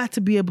 but you've got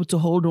to be able to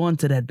hold on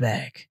to that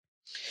bag.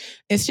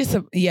 It's just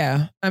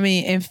I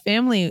mean, and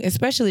family,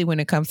 especially when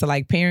it comes to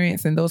like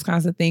parents and those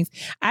kinds of things,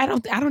 I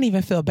don't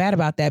even feel bad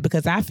about that,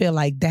 because I feel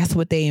like that's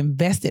what they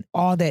invested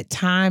all that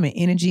time and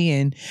energy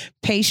and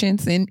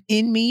patience in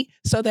me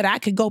so that I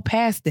could go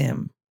past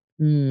them.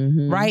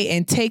 Right.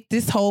 And take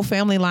this whole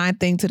family line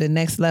thing to the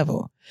next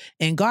level.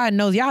 And God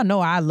knows, y'all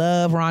know I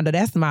love Rhonda.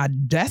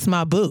 That's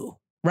my boo.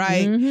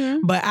 Right.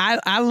 But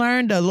I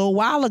learned a little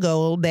while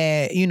ago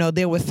that,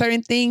 there were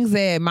certain things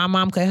that my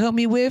mom could help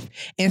me with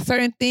and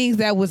certain things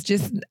that was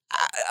just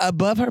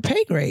above her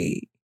pay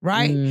grade.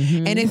 Right.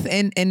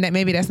 And that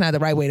maybe that's not the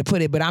right way to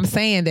put it, but I'm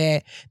saying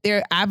that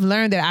I've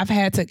learned that I've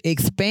had to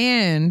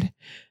expand.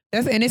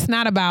 It's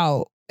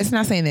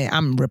not saying that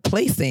I'm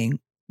replacing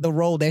the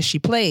role that she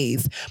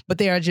plays, but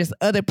there are just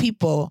other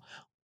people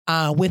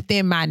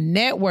within my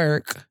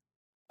network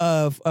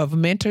of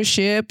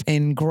mentorship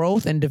and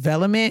growth and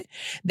development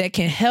that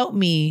can help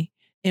me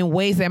in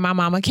ways that my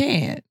mama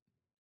can't.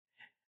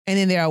 And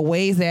then there are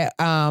ways that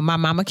my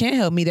mama can't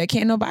help me that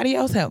can't nobody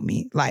else help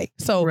me. Like,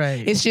 so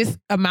It's just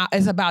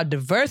it's about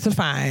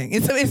diversifying.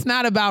 It's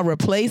not about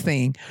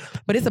replacing,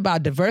 but it's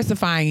about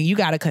diversifying. You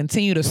got to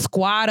continue to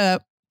squat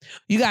up.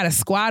 You got to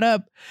squat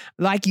up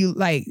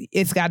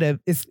it's got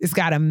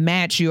to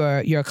match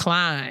your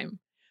climb,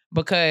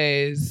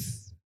 because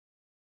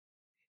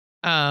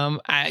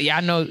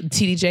I know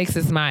TD Jakes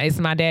is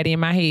my daddy in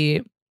my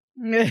head.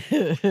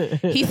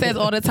 He says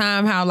all the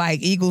time how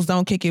like eagles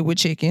don't kick it with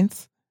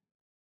chickens.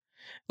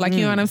 Like,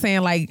 you know what I'm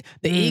saying? Like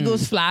the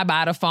eagles fly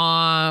by the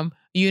farm,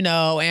 you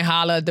know, and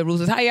holler at the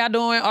roosters. How y'all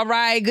doing? All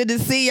right. Good to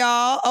see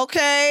y'all.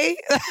 Okay.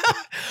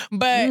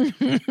 But,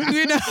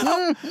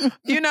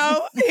 you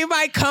know, he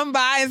might come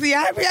by and see,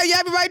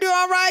 everybody doing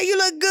all right? You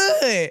look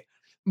good.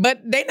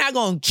 But they not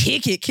going to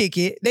kick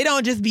it. They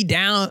don't just be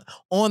down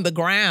on the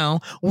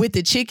ground with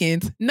the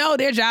chickens. No,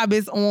 their job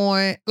is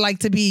on, like,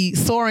 to be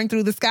soaring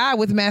through the sky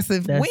with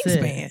massive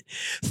wingspan.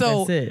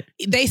 So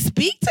they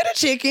speak to the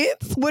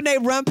chickens when they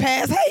run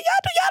past. Hey,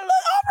 y'all look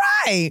all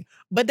right.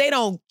 But they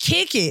don't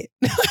kick it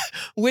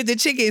with the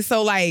chickens.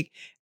 So, like,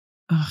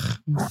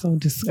 I'm so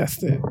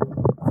disgusted.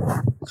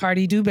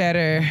 Cardi, do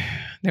better.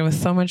 There was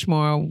so much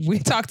more. We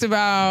talked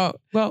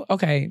about,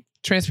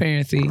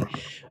 transparency.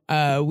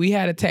 We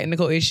had a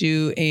technical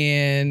issue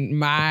and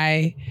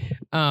my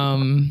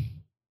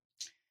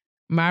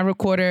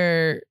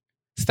recorder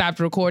stopped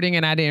recording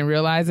and I didn't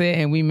realize it,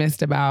 and we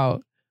missed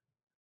about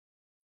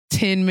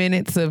 10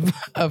 minutes of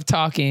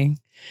talking,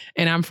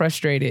 and I'm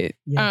frustrated.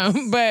 Yes.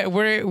 But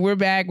we're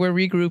back, we're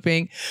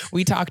regrouping.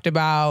 We talked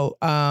about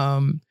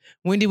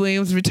Wendy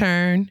Williams'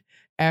 return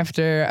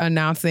after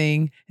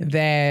announcing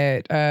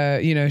that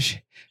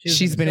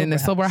she's been in the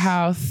sober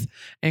house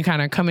and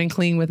kind of coming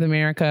clean with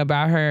America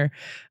about her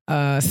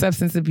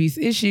substance abuse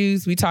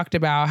issues. We talked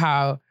about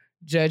how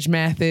Judge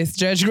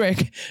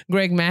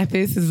Greg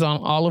Mathis is on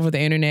all over the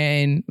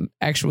internet and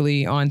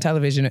actually on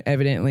television,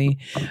 evidently,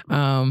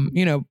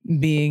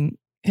 being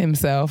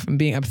himself and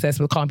being obsessed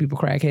with calling people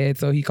crackheads.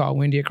 So he called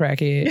Wendy a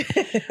crackhead,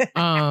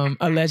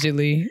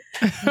 allegedly.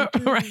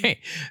 Right.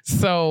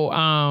 So,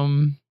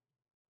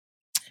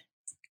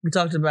 we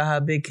talked about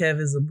how Big Kev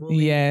is a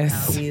bully. Yes.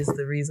 How he is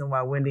the reason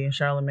why Wendy and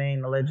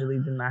Charlamagne allegedly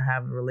do not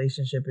have a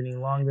relationship any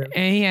longer.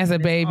 And he has a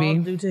baby. All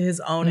due to his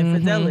own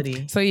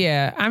infidelity. So,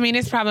 yeah, I mean,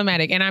 it's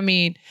problematic. And I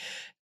mean,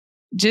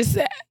 just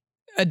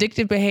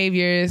addictive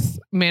behaviors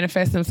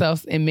manifest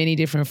themselves in many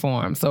different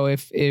forms. So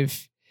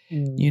if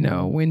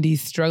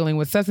Wendy's struggling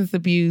with substance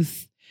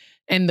abuse,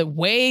 and the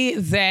way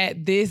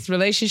that this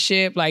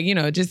relationship,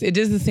 it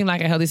doesn't seem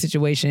like a healthy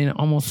situation. It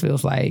almost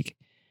feels like,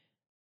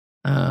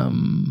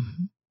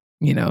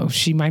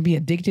 she might be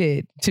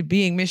addicted to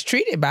being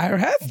mistreated by her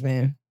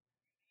husband.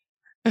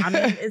 I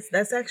mean,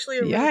 that's actually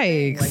a real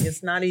thing. Like,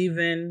 it's not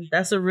even,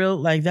 that's a real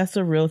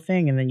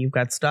thing. And then you've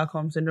got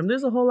Stockholm Syndrome.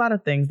 There's a whole lot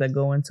of things that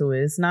go into it.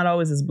 It's not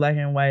always as black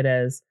and white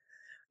as,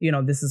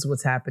 this is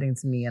what's happening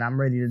to me and I'm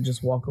ready to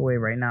just walk away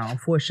right now.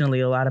 Unfortunately,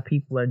 a lot of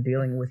people are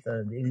dealing with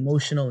the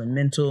emotional and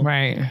mental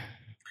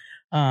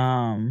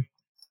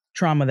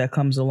trauma that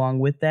comes along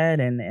with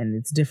that. And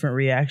it's different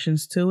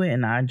reactions to it.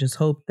 And I just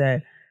hope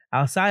that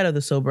outside of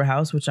the sober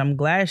house, which I'm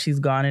glad she's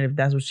gone, and if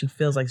that's what she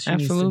feels like she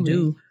needs to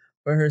do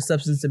for her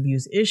substance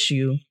abuse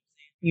issue,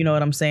 you know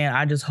what I'm saying?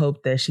 I just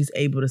hope that she's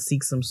able to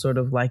seek some sort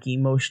of like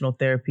emotional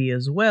therapy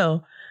as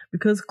well,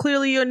 because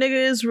clearly your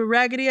nigga is a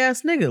raggedy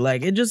ass nigga.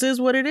 Like, it just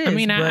is what it is. I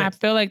mean, I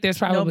feel like there's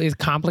probably it's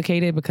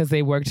complicated because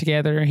they work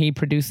together and he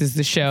produces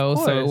the show.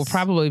 So it will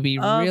probably be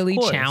really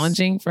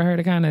challenging for her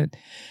to kind of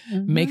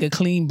make a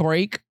clean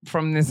break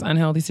from this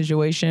unhealthy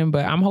situation.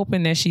 But I'm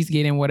hoping that she's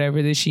getting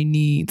whatever that she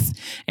needs.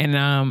 And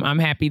I'm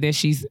happy that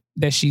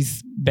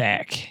she's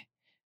back.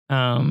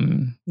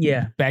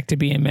 Back to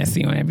being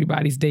messy on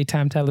everybody's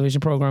daytime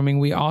television programming.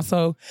 We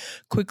also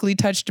quickly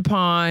touched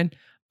upon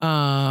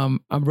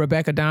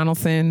Rebecca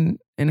Donaldson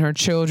and her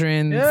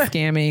children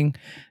scamming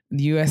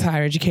the U.S.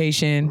 higher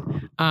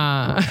education,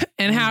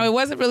 and how it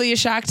wasn't really a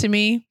shock to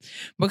me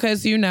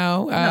because,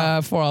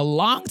 for a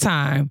long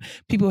time,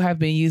 people have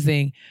been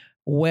using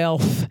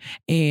wealth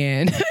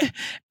and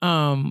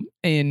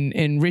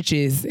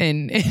riches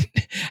and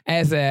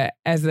as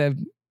a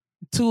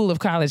tool of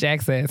college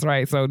access,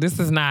 right? So this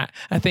is not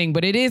a thing,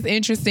 but it is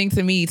interesting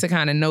to me to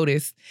kind of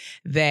notice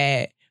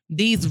that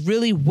these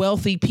really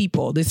wealthy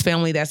people, this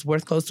family that's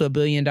worth close to $1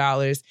 billion.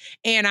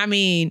 And I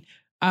mean,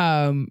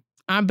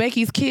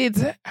 Becky's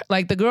kids,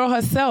 like the girl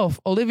herself,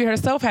 Olivia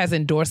herself has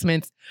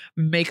endorsements,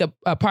 makeup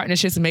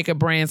partnerships, makeup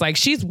brands. Like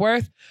she's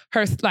worth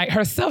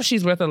herself,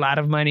 she's worth a lot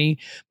of money,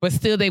 but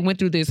still they went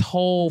through this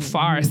whole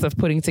farce of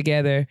putting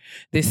together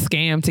this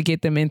scam to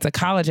get them into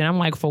college. And I'm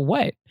like, for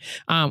what?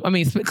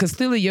 Because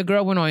clearly your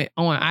girl went on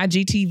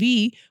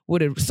IGTV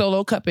with a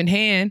solo cup in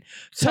hand,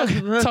 talking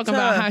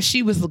about how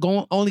she was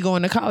only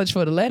going to college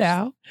for the let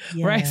out,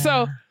 right?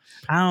 So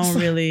I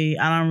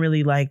don't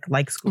really like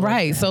school.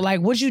 Right. Like so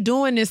like, what you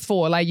doing this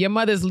for? Like your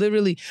mother's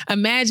literally,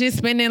 imagine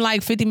spending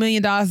like $50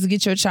 million to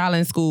get your child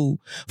in school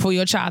for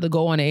your child to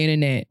go on the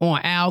internet,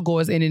 on Al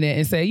Gore's internet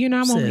and say, I'm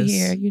over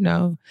here,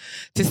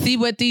 to see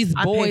what these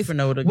boys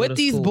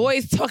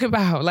talk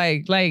about.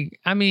 Like,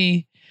 I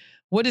mean,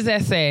 what does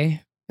that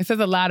say? It says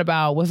a lot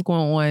about what's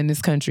going on in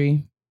this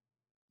country.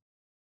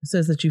 It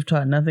says that you've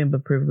taught nothing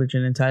but privilege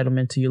and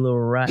entitlement to your little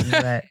rotten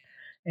rat.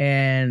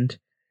 And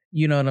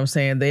you know what I'm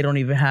saying? They don't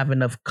even have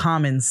enough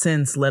common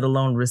sense, let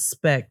alone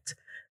respect,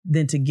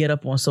 than to get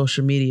up on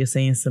social media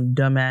saying some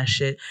dumbass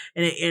shit.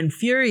 And it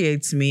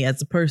infuriates me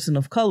as a person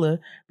of color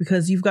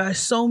because you've got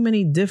so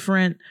many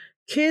different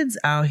kids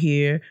out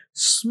here,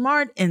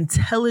 smart,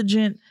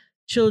 intelligent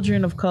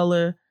children of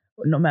color,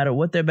 no matter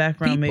what their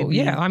background may be.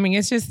 Yeah, I mean,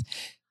 it's just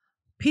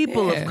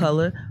people of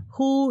color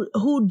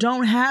who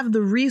don't have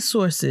the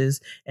resources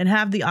and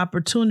have the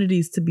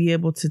opportunities to be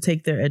able to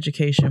take their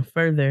education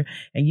further.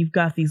 And you've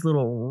got these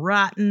little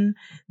rotten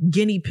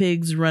guinea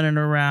pigs running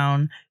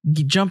around,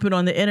 jumping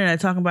on the internet,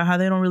 talking about how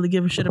they don't really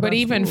give a shit about But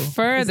even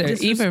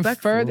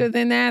further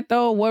than that,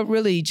 though, what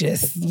really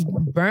just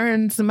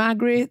burns my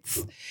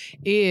grits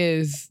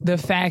is the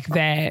fact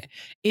that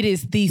it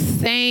is these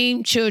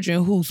same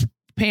children whose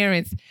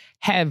parents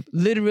have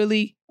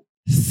literally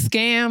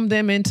scam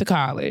them into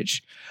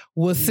college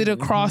will sit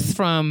across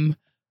from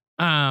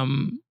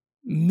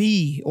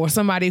me or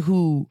somebody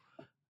who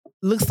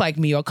looks like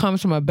me or comes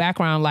from a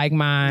background like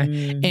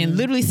mine and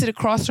literally sit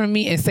across from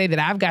me and say that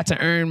I've got to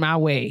earn my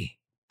way.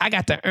 I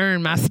got to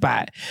earn my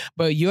spot.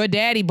 But your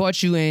daddy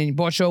brought you in,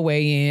 brought your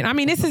way in. I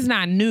mean, this is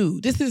not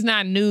new. This is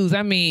not news.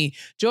 I mean,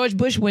 George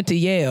Bush went to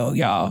Yale,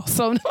 y'all.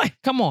 So, like,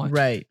 come on.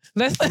 Right.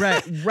 Let's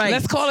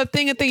call a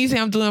thing a thing. You say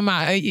I'm doing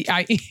my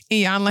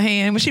Iyanla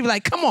hand. But she be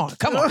like, come on.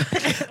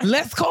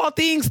 Let's call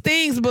things,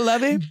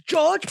 beloved.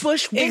 George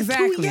Bush went to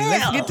Yale.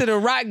 Let's get to the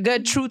rock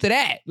gut truth of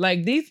that.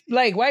 Like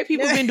white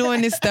people have been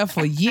doing this stuff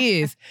for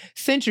years,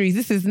 centuries.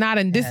 This is not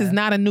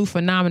a new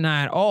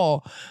phenomenon at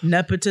all.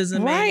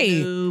 Nepotism, right?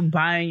 New,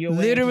 buying your way.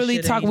 Literally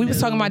talk. We was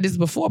talking about this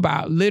before.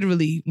 About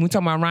literally, we were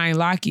talking about Ryan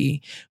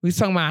Lochte. We was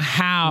talking about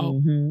how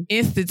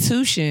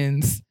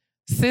institutions,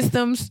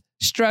 systems,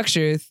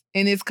 structures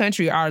in this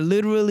country are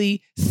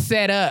literally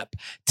set up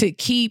to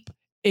keep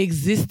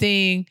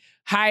existing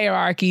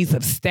hierarchies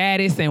of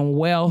status and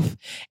wealth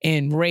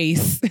and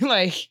race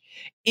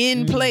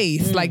in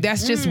place.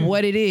 That's just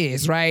what it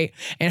is, right?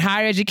 And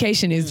higher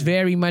education is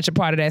very much a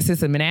part of that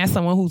system. And as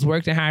someone who's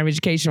worked in higher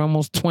education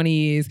almost 20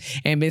 years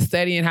and been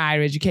studying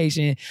higher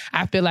education,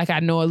 I feel like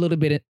I know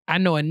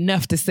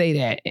enough to say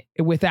that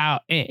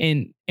without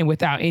any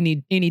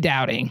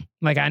doubting.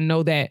 Like, I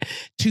know that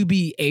to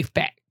be a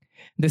fact.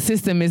 The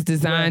system is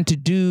designed to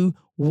do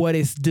what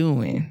it's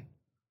doing.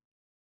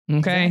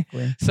 Okay?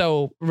 Exactly.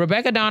 So,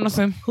 Rebecca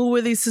Donaldson. Who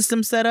were these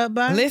systems set up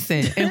by?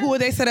 Listen, and who are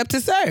they set up to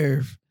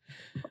serve?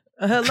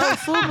 Hello,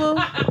 FUBU.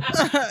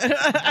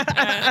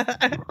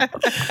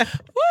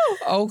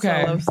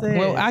 Okay.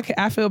 Well,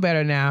 I feel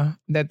better now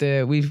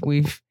that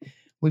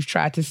we've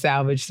tried to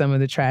salvage some of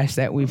the trash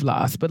that we've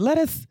lost. But let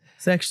us.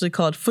 It's actually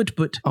called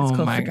Footboot. It's called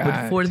my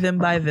God. For them,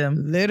 by them.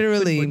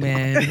 Literally, Footboot.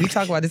 Man. We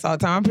talk about this all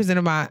the time. I'm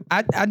presenting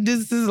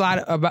this is a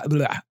lot about,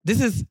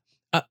 this is,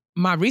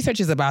 my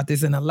research is about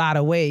this in a lot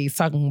of ways,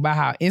 talking about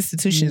how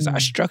institutions are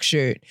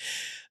structured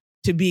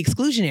to be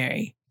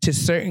exclusionary to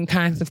certain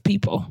kinds of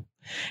people.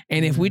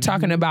 And if we're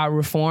talking about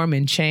reform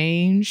and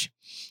change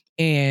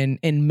and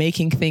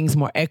making things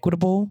more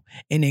equitable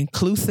and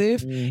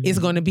inclusive, it's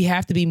going to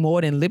have to be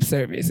more than lip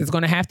service. It's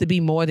going to have to be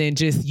more than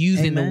just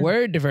using the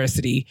word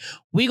diversity.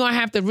 We're going to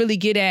have to really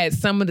get at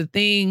some of the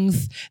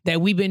things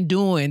that we've been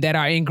doing that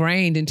are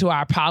ingrained into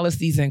our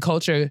policies and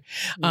culture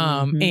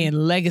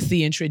and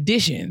legacy and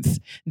traditions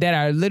that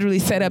are literally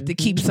set up to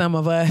keep some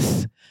of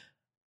us,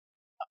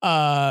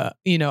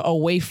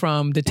 away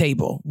from the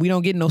table. We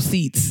don't get no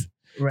seats.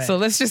 Right. So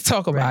let's just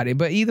talk about it.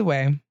 But either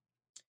way,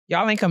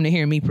 y'all ain't come to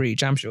hear me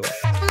preach, I'm sure.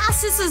 My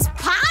sister's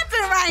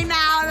popping right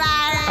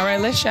now. All right,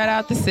 let's shout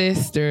out the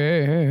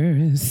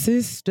sisters.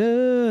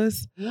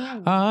 Sisters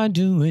are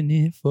doing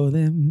it for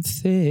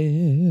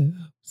themselves.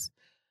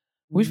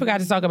 We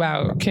forgot to talk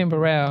about Kim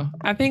Burrell.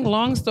 I think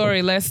long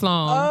story less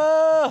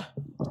long.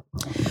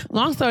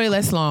 Long story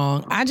less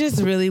long. I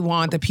just really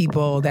want the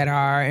people that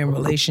are in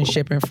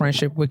relationship and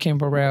friendship with Kim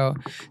Burrell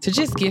to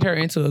just get her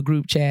into a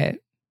group chat.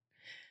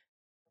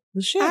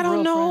 I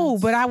don't know,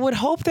 but I would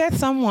hope that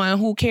someone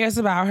who cares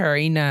about her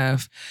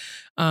enough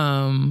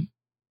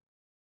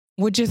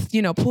would just,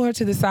 pull her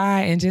to the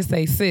side and just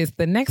say, sis,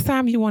 the next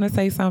time you want to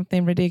say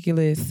something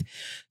ridiculous,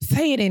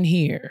 say it in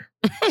here.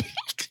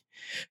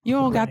 You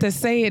don't got to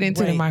say it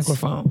into the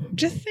microphone.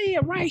 Just say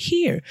it right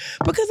here.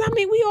 Because,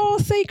 we all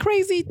say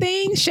crazy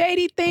things,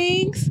 shady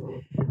things.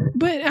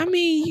 But,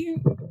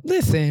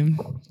 listen,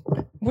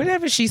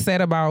 whatever she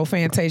said about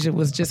Fantasia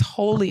was just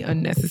wholly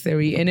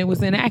unnecessary and it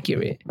was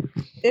inaccurate.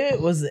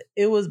 It was,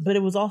 but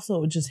it was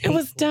also just hateful. It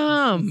was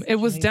dumb. It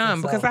was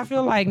dumb because I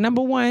feel like,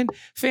 number one,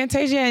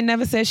 Fantasia had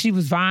never said she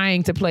was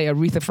vying to play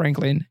Aretha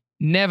Franklin.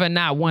 Never,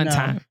 not one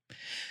time.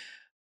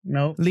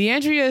 Nope.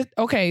 Leandria,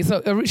 okay,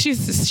 so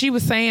she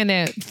was saying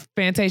that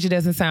Fantasia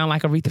doesn't sound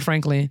like Aretha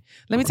Franklin.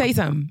 Let me tell you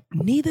something.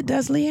 Neither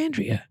does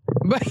Leandria.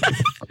 But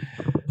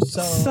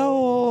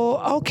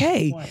so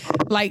okay.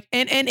 Like,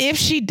 and if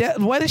she does,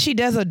 whether she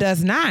does or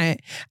does not,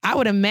 I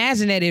would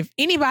imagine that if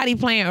anybody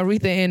playing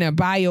Aretha in a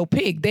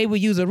biopic, they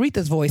would use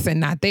Aretha's voice and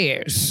not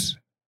theirs.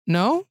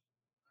 No?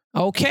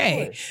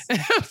 Okay.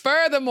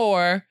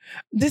 Furthermore,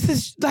 this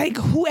is like,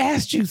 who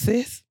asked you,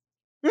 sis?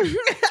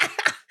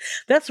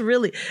 That's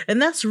really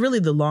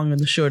the long and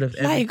the short of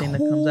everything that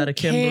comes out of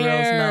Kim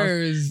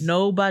Burrell's mouth.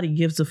 Nobody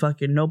gives a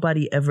fuck and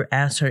nobody ever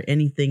asks her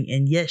anything,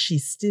 and yet she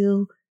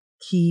still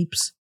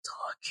keeps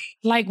talking.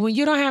 Like when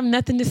you don't have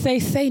nothing to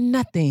say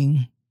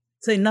nothing.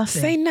 Say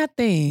nothing. Say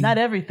nothing. Not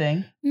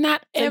everything.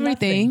 Not Say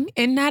everything. nothing.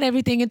 And not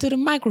everything into the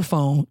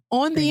microphone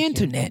on the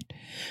internet.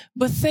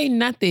 But say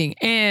nothing.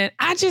 And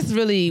I just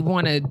really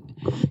want to,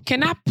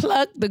 can I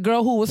plug the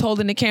girl who was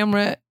holding the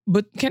camera,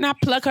 but can I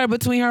plug her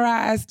between her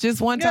eyes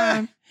just one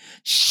time?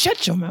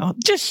 Shut your mouth.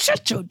 Just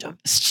shut your dumb.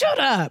 Shut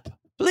up.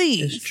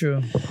 Please. It's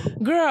true.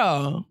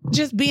 Girl,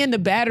 just being the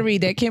battery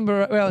that Kim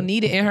Burrell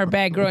needed in her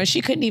bag, girl, and she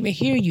couldn't even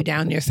hear you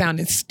down there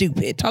sounding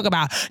stupid. Talk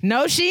about,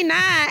 no, she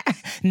not.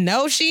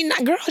 No, she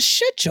not. Girl,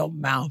 shut your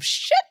mouth.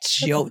 Shut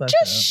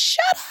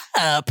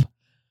up.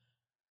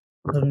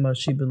 Talking about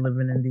she been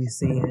living in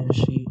D.C. and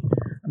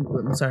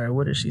I'm sorry,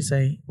 what did she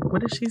say?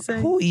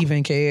 Who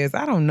even cares?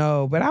 I don't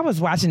know. But I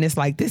was watching this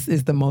like, this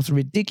is the most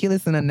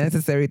ridiculous and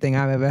unnecessary thing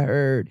I've ever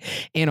heard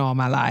in all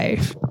my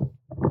life.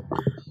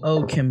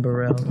 Oh, Kim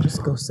Burrell,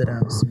 just go sit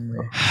down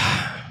somewhere.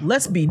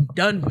 Let's be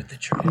done with the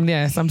truth.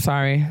 Yes, I'm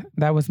sorry.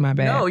 That was my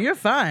bad. No, you're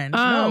fine.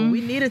 No, we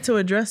needed to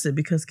address it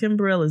because Kim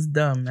Burrell is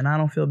dumb, and I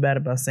don't feel bad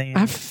about saying it.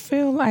 I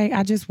feel like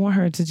I just want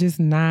her to just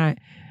not.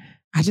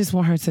 I just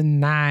want her to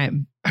not.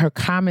 Her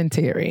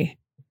commentary,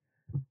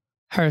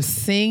 her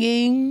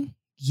singing,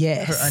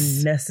 yes, her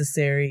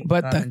unnecessary.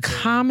 But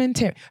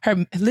commentary.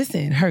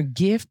 Her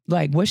gift,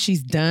 like what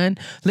she's done.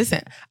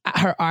 Listen,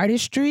 her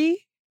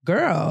artistry.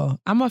 Girl,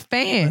 I'm a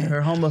fan. But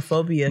her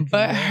homophobia.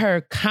 But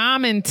her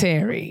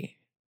commentary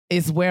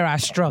is where I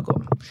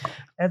struggle.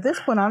 At this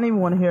point, I don't even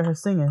want to hear her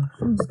singing.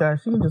 She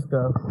can just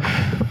go.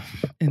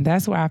 And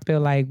that's where I feel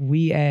like I'm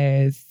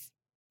going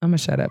to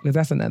shut up because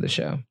that's another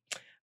show.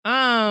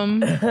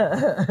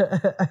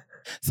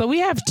 So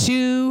we have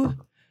 2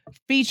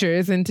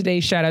 features in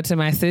today's shout out to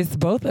my sis,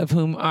 both of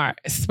whom are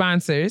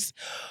sponsors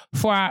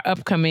for our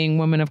upcoming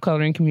Women of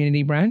Color and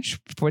Community Brunch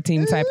for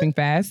Team Typing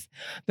Fast.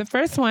 The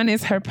first one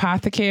is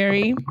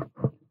Herpothecary,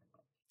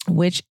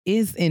 which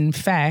is in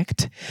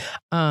fact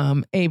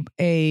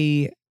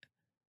a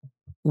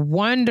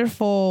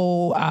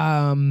wonderful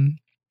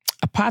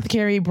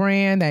apothecary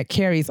brand that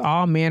carries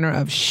all manner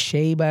of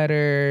shea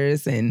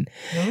butters and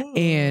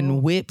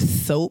whipped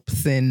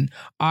soaps and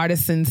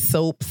artisan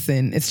soaps,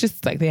 and it's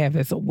just like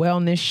it's a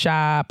wellness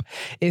shop.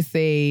 It's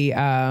a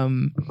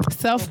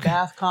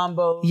bath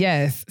combo.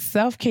 Yes,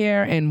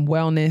 self-care and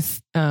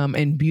wellness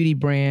and beauty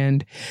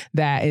brand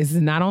that is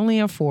not only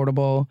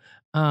affordable,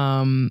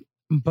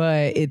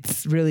 but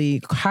it's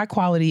really high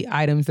quality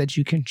items that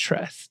you can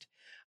trust.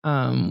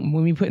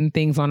 When we putting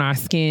things on our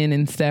skin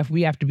and stuff,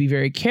 we have to be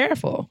very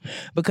careful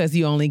because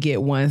you only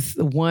get you're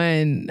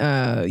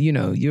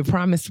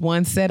promised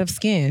one set of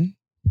skin.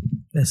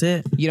 That's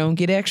it. You don't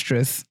get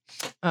extras.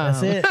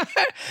 That's it.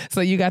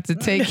 So you got to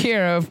take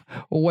care of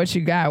what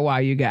you got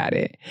while you got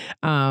it.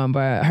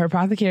 But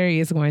Herpothecary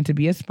is going to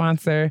be a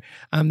sponsor.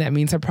 That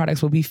means her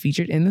products will be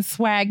featured in the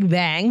swag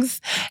bags.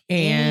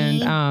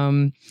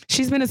 And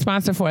she's been a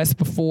sponsor for us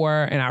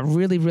before, and I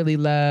really, really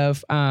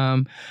love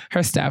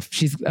her stuff.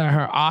 She's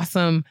her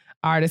awesome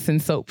artisan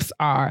soaps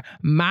are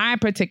my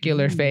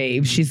particular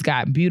fave. She's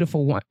got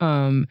beautiful,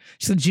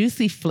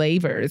 juicy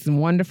flavors and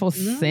wonderful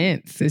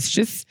scents. It's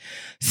just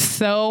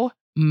so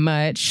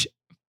much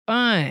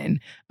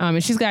fun.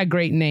 And she's got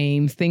great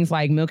names, things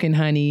like Milk and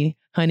Honey,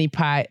 Honey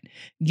Pot,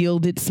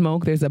 Gilded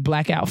Smoke. There's a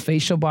blackout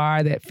facial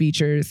bar that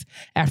features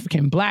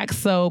African black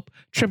soap,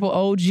 Triple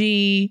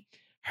OG,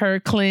 Her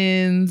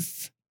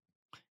Cleanse,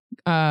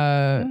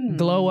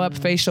 Glow Up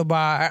facial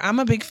bar. I'm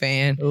a big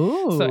fan.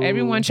 Ooh. So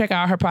everyone check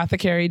out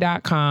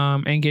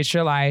herpothecary.com and get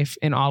your life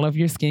and all of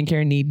your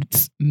skincare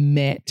needs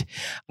met.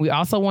 We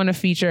also want to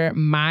feature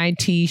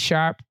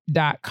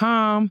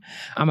myteasharp.com.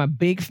 I'm a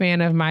big fan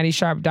of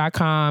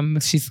myteasharp.com.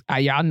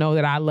 Y'all know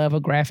that I love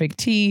a graphic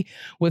tee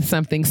with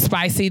something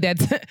spicy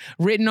that's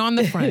written on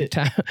the front.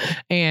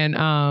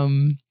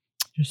 And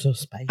you're so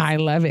spicy. I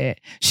love it.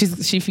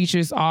 She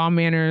features all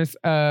manner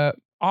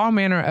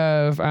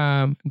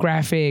of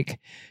graphic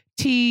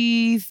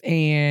tees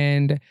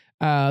and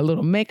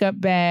little makeup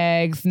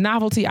bags,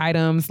 novelty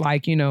items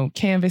like,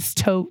 canvas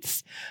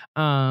totes,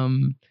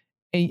 and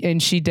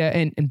she does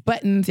and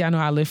buttons. Y'all know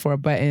I live for a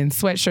button,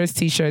 sweatshirts,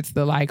 t-shirts,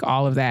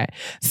 all of that.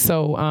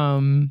 So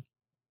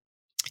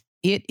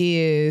it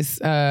is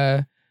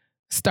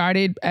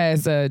started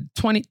as a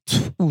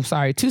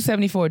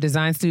 274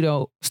 design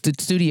studio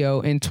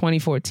in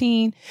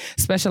 2014,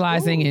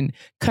 specializing in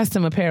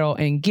custom apparel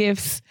and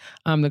gifts.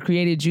 The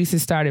creative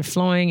juices started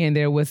flowing, and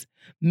there was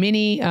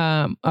many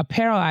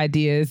apparel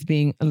ideas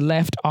being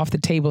left off the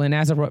table. And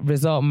as a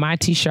result, My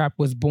T Sharp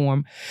was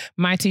born.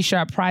 My T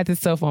Sharp prides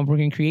itself on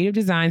bringing creative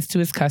designs to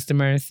its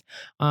customers,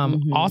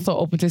 also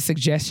open to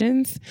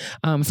suggestions.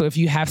 So if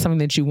you have something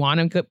that you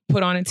want to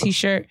put on a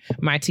t-shirt,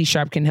 My T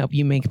Sharp can help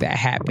you make that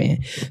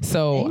happen.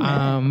 So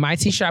My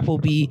T Sharp will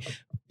be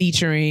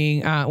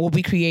featuring, we'll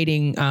be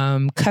creating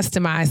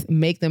customized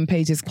Make Them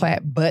Pages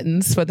Clap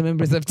buttons for the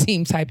members of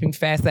Team Typing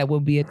Fast that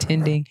will be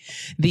attending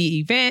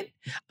the event.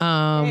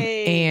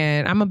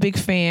 And I'm a big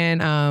fan.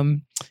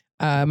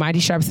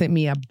 Mighty Sharp sent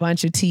me a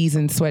bunch of tees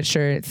and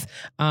sweatshirts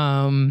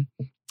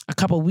a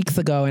couple weeks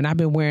ago, and I've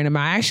been wearing them.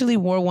 I actually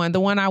wore one, the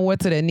one I wore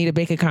to the Anita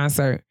Baker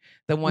concert.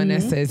 The one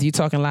that says, "You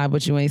talking loud,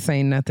 but you ain't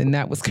saying nothing."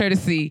 That was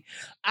courtesy.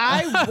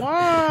 I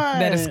won.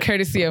 That is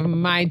courtesy of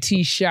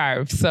Mighty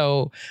Sharp.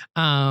 So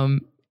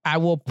I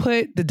will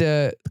put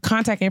the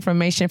contact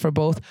information for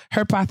both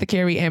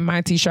Herpothecary and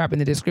Mighty Sharp in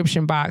the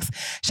description box.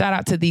 Shout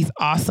out to these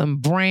awesome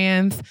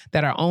brands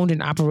that are owned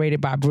and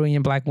operated by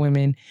brilliant Black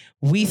women.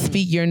 We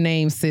speak your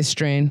name,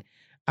 Sistren.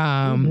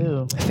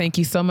 Thank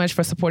you so much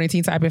for supporting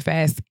Teen Typing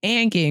Fast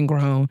and Getting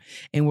Grown.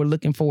 And we're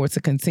looking forward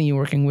to continue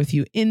working with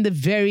you in the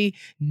very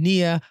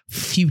near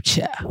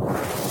future.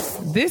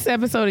 This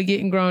episode of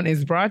Getting Grown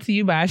is brought to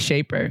you by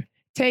Shaper.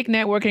 Take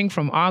networking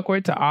from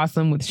awkward to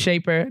awesome with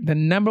Shaper, the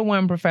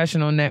 #1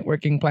 professional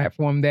networking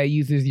platform that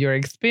uses your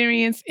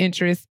experience,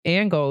 interests,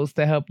 and goals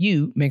to help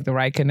you make the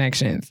right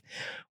connections.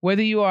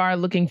 Whether you are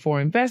looking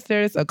for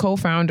investors, a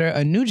co-founder,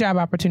 a new job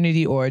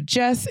opportunity, or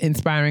just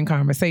inspiring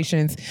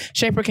conversations,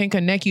 Shaper can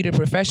connect you to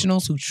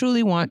professionals who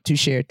truly want to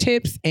share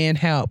tips and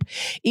help.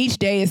 Each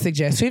day, it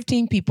suggests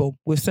 15 people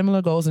with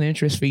similar goals and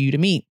interests for you to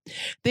meet.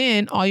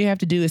 Then all you have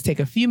to do is take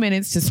a few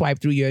minutes to swipe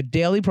through your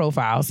daily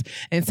profiles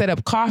and set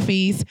up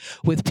coffees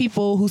with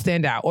people who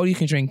stand out, or you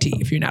can drink tea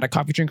if you're not a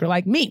coffee drinker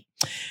like me.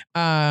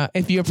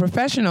 If you're a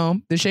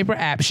professional, the Shaper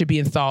app should be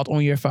installed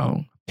on your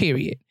phone,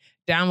 period.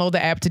 Download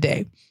the app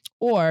today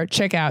or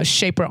check out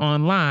Shaper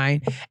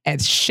online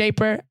at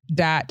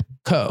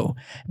shaper.co.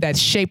 That's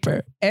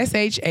Shaper,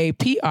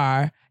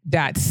 SHAPR.co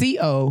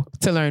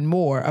to learn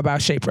more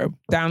about Shaper.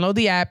 Download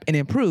the app and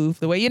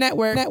improve the way you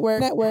network.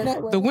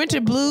 The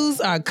winter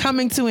blues are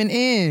coming to an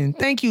end.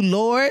 Thank you,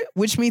 Lord,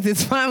 which means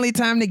it's finally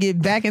time to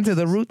get back into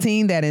the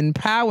routine that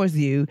empowers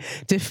you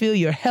to feel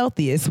your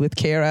healthiest with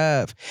Care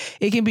Of.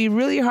 It can be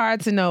really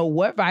hard to know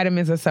what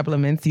vitamins or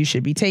supplements you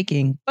should be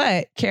taking,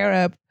 but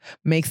Care Of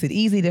makes it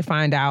easy to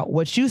find out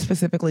what you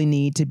specifically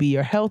need to be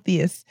your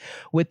healthiest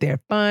with their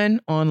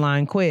fun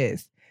online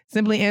quiz.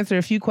 Simply answer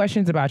a few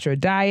questions about your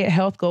diet,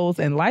 health goals,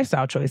 and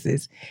lifestyle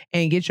choices,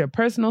 and get your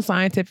personal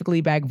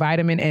scientifically backed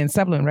vitamin and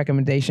supplement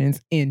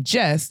recommendations in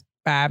just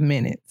 5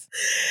 minutes.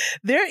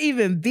 There are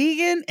even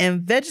vegan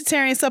and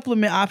vegetarian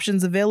supplement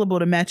options available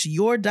to match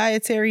your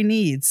dietary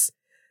needs.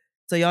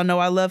 So y'all know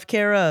I love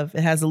Care Of.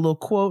 It has a little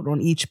quote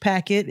on each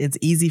packet. It's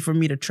easy for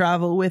me to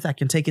travel with. I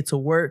can take it to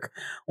work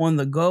on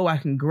the go. I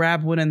can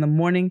grab one in the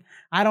morning.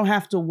 I don't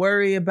have to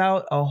worry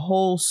about a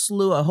whole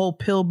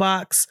pill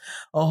box,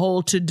 a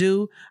whole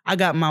to-do. I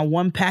got my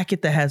one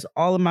packet that has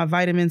all of my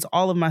vitamins,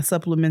 all of my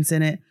supplements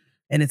in it,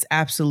 and it's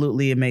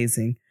absolutely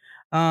amazing.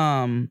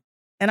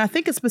 And I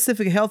think a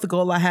specific health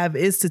goal I have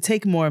is to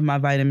take more of my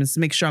vitamins to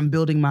make sure I'm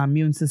building my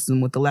immune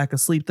system with the lack of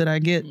sleep that I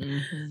get.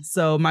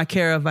 So my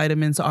Care Of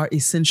vitamins are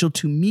essential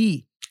to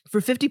me. For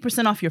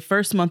 50% off your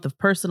first month of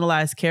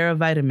personalized Care Of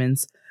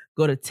vitamins,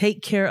 go to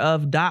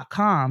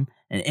takecareof.com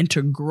and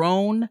enter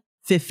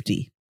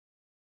GROWN50.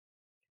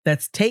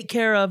 That's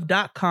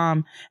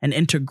takecareof.com and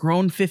enter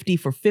GROWN50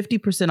 for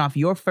 50% off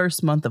your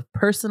first month of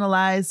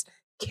personalized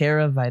Care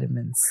Of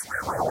vitamins.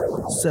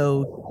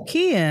 So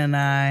Kia and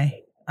I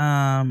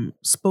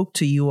spoke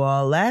to you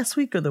all last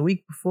week or the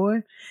week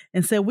before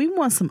and said we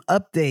want some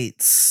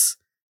updates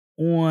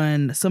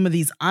on some of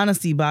these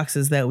honesty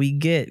boxes that we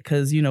get,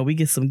 because we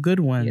get some good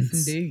ones.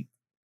 Yes, indeed.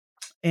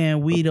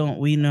 And we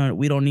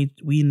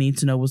need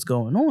to know what's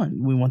going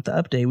on. We want the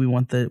update.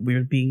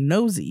 We're being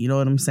nosy. You know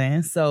what I'm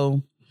saying?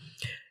 So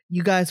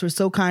you guys were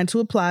so kind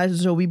to apply.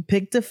 So we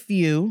picked a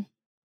few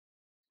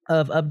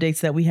of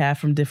updates that we have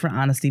from different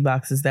honesty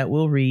boxes that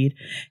we'll read.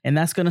 And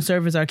that's going to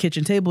serve as our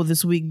kitchen table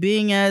this week,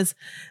 being as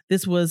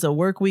this was a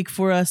work week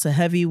for us, a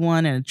heavy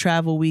one, and a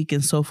travel week,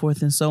 and so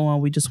forth and so on.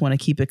 We just want to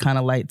keep it kind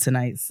of light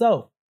tonight.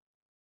 So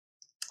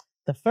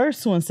the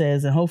first one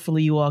says, and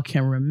hopefully you all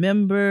can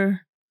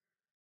remember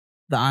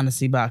the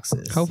honesty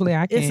boxes. Hopefully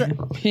I can.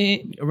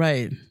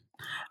 Right.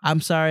 I'm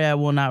sorry, I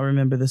will not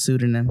remember the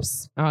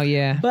pseudonyms. Oh,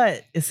 yeah.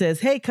 But it says,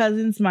 "Hey,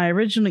 cousins, my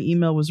original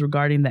email was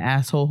regarding the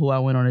asshole who I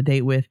went on a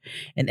date with,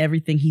 and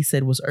everything he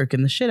said was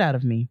irking the shit out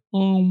of me.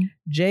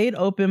 Jade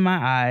opened my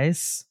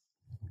eyes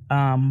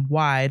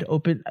wide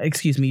open to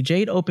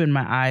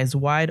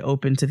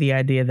the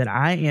idea that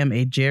I am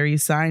a Jerry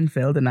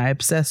Seinfeld and I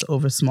obsess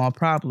over small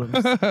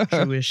problems.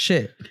 True as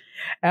shit.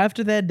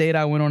 After that date,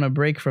 I went on a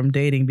break from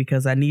dating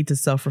because I need to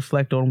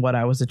self-reflect on what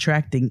I was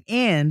attracting,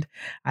 and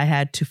I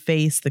had to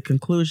face the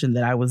conclusion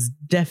that I was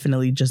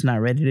definitely just not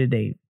ready to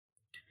date.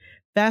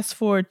 Fast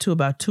forward to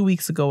about 2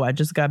 weeks ago, I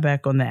just got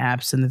back on the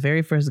apps, and the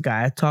very first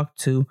guy I talked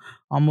to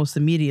almost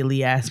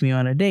immediately asked me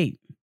on a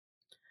date.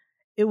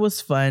 It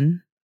was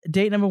fun.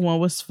 Date number 1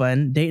 was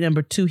fun. Date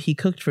number 2, he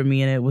cooked for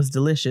me, and it was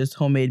delicious.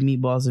 Homemade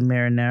meatballs and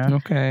marinara.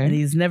 Okay. And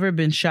he's never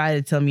been shy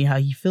to tell me how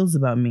he feels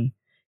about me.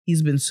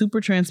 He's been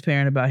super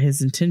transparent about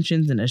his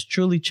intentions and has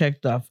truly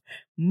checked off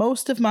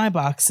most of my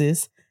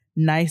boxes.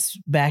 nice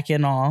back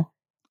and all.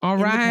 All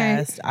In right. the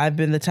past, I've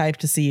been the type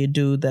to see a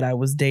dude that I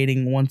was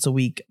dating once a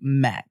week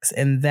max,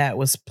 and that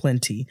was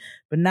plenty.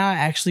 But now I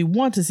actually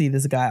want to see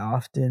this guy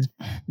often.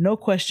 No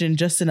question,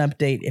 just an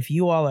update. If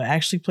you all are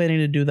actually planning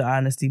to do the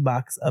Honesty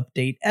Box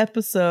update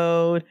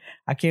episode,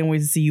 I can't wait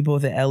to see you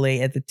both at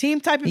LA at the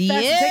Team Type and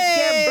Fast and Take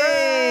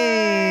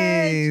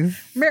Care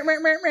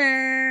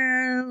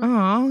brunch.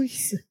 Oh,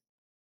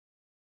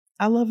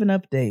 I love an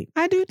update.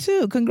 I do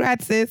too.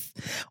 Congrats, sis,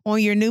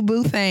 on your new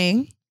boo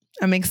thing.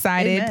 I'm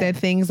excited Amen. that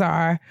things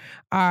are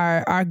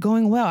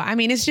going well. I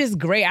mean, it's just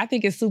great. I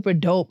think it's super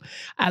dope.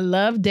 I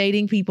love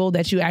dating people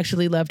that you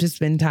actually love to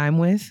spend time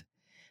with.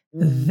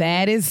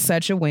 That is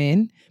such a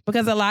win,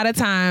 because a lot of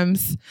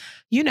times,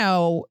 you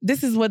know,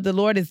 this is what the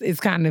Lord is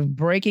kind of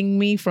breaking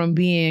me from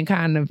being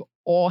kind of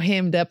all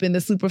hemmed up in the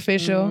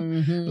superficial.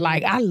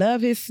 Like, I love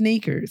his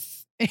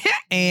sneakers.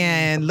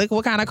 And look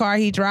what kind of car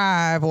he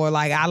drive, or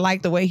like, I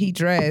like the way he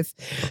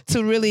dressed,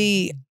 to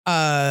really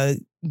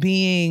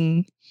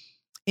being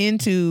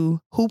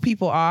into who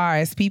people are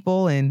as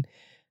people and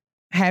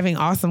having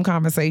awesome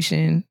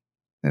conversation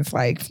that's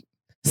like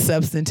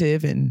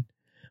substantive and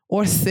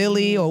or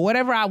silly or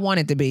whatever I want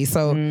it to be.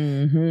 So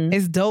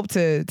it's dope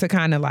to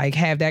kind of like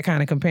have that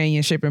kind of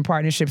companionship and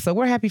partnership. So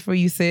we're happy for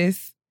you,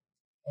 sis.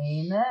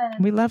 Amen.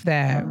 We love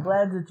that. I'm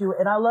glad that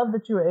and I love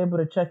that you were able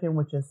to check in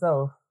with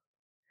yourself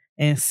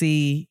and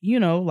see,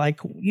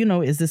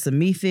 is this a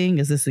me thing?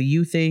 Is this a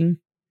you thing?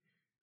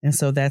 And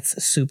so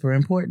that's super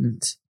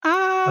important.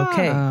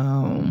 Okay.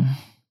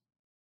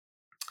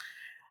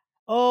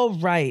 All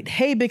right.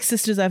 Hey, big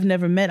sisters I've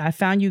never met. I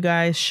found you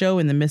guys' show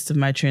in the midst of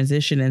my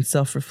transition and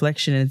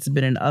self-reflection, and it's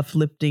been an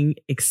uplifting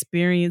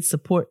experience,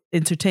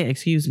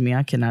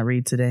 I cannot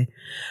read today.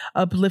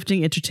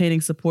 Uplifting, entertaining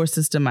support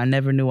system I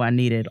never knew I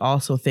needed.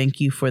 Also, thank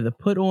you for the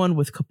put on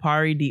with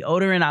Kapari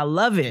deodorant. I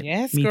love it.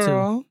 Yes, Me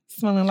girl. too.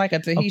 Smelling like a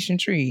Tahitian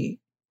tree.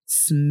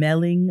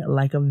 Smelling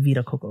like a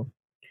Vita Coco.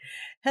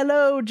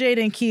 Hello, Jade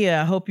and Kia.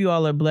 I hope you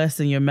all are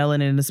blessed and your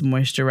melanin is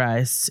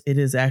moisturized. It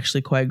is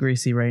actually quite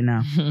greasy right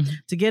now.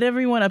 To get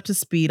everyone up to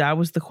speed, I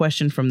was the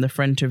question from the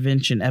friend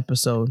intervention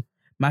episode.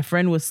 My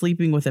friend was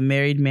sleeping with a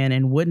married man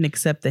and wouldn't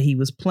accept that he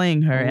was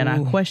playing her, and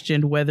I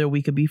questioned whether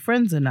we could be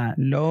friends or not.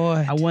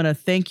 Lord. I want to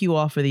thank you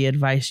all for the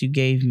advice you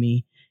gave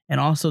me, and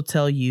also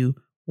tell you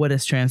what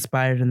has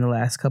transpired in the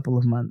last couple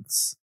of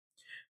months.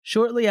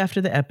 Shortly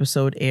after the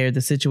episode aired, the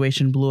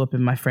situation blew up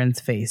in my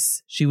friend's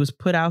face. She was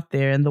put out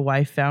there, and the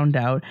wife found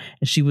out,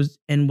 and she was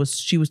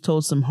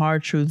told some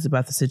hard truths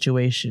about the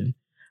situation.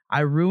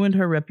 I ruined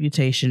her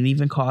reputation and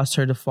even caused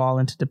her to fall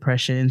into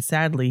depression, and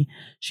sadly,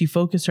 she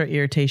focused her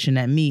irritation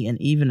at me and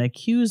even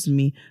accused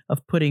me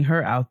of putting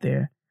her out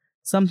there,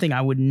 something I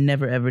would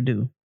never ever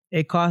do.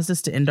 It caused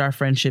us to end our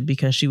friendship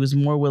because she was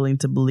more willing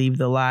to believe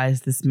the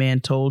lies this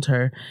man told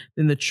her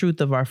than the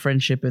truth of our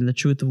friendship and the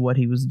truth of what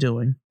he was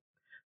doing.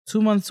 2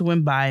 months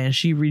went by and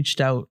she reached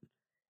out,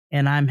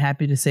 and I'm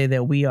happy to say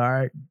that we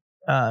are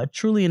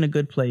truly in a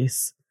good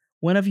place.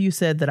 One of you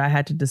said that I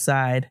had to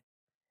decide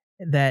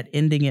that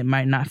ending it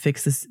might not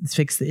fix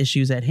the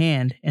issues at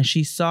hand, and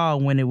she saw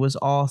when it was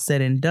all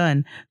said and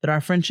done that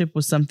our friendship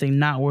was something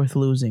not worth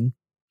losing.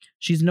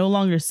 She's no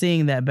longer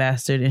seeing that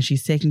bastard, and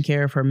she's taking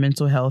care of her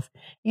mental health,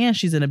 and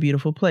she's in a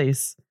beautiful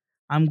place.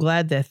 I'm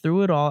glad that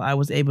through it all, I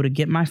was able to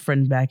get my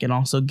friend back and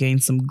also gain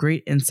some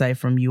great insight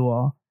from you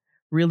all.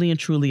 Really and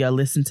truly, I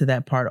listened to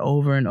that part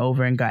over and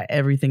over and got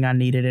everything I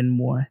needed and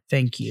more.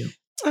 Thank you.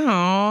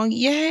 Oh,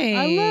 yay.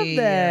 I love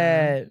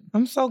that.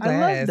 I'm so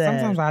glad.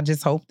 Sometimes I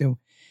just hope that,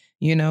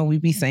 we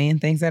be saying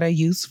things that are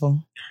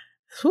useful.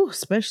 Whew,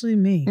 especially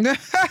me.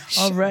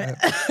 All right.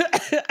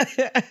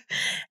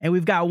 And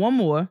we've got one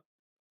more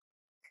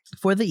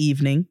for the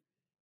evening.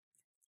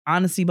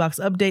 Honesty Box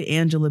update,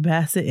 Angela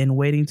Bassett in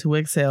Waiting to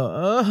Exhale.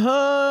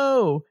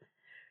 Oh,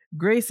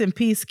 grace and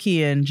peace,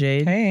 Kia and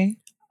Jade. Hey.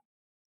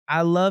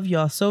 I love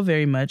y'all so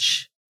very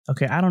much.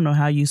 Okay, I don't know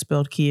how you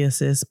spelled Kia,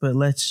 sis, but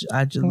let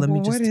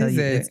me just tell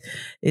you,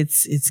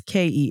 it's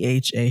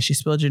Keha. She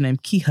spelled your name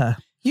Keha.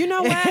 You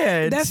know what?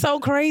 That's so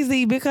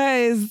crazy,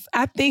 because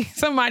I think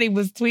somebody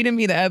was tweeting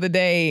me the other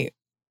day,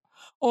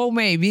 or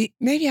maybe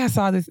I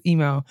saw this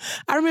email.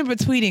 I remember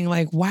tweeting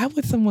like, "Why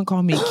would someone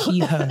call me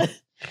Keha?"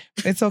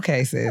 It's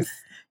okay, sis.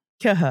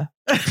 Keha.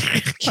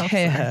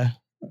 Keha.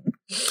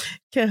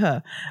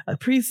 Keha.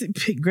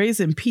 Grace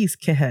and peace,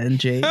 Keha and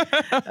Jade.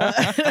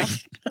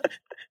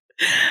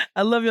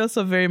 I love y'all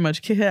so very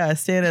much. Keha, I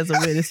stand as a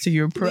witness to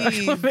your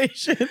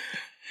proclamation.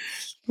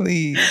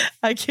 Please.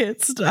 I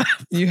can't stop.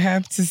 You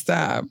have to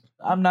stop.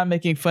 I'm not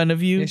making fun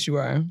of you. Yes, you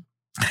are.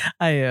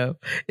 I am.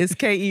 It's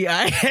Keia.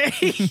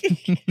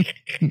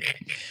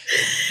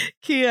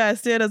 Kia, I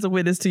stand as a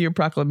witness to your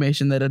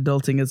proclamation that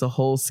adulting is a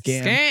whole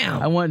scam.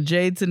 I want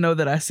Jade to know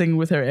that I sing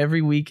with her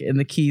every week in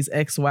the keys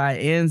X, Y,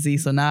 and Z,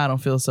 so now I don't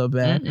feel so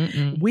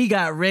bad. We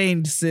got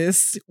rained,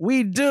 sis.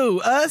 We do.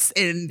 Us,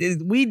 and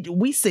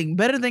we sing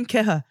better than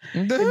Keha.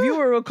 If you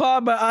will recall,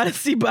 my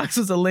Honesty Box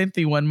was a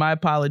lengthy one. My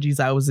apologies.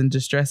 I was in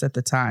distress at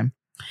the time.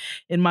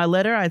 In my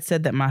letter, I'd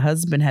said that my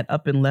husband had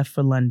up and left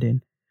for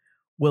London.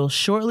 Well,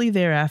 shortly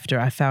thereafter,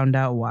 I found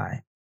out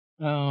why.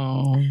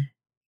 Oh.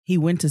 He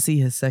went to see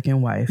his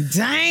second wife,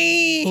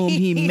 Dang. whom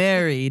he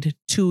married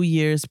 2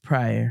 years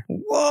prior.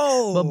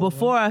 Whoa. But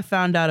before I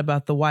found out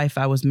about the wife,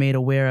 I was made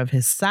aware of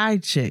his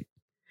side chick.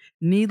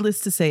 Needless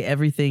to say,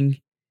 everything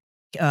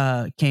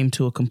came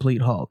to a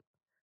complete halt.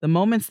 The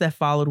moments that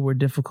followed were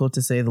difficult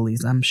to say the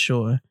least, I'm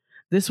sure.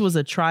 This was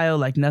a trial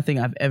like nothing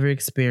I've ever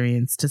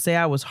experienced. To say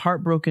I was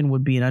heartbroken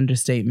would be an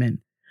understatement.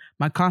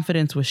 My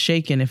confidence was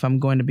shaken, if I'm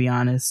going to be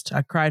honest.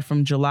 I cried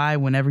from July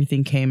when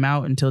everything came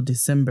out until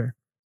December.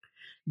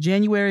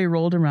 January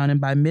rolled around,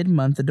 and by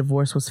mid-month, the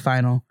divorce was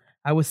final.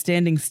 I was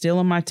standing still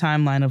on my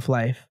timeline of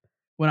life.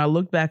 When I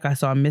looked back, I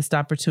saw missed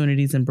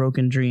opportunities and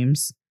broken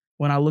dreams.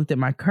 When I looked at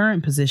my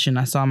current position,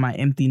 I saw my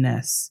empty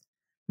nest.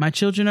 My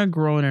children are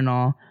grown and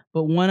all,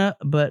 but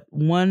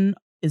one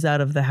is out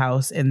of the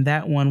house, and the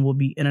other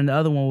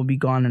one will be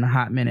gone in a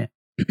hot minute.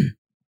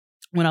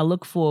 When I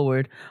look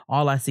forward,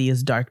 all I see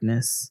is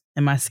darkness.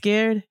 Am I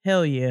scared?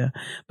 Hell yeah.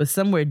 But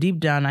somewhere deep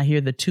down, I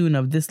hear the tune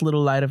of This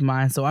Little Light of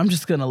Mine. So I'm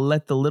just going to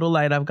let the little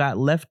light I've got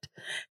left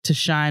to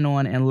shine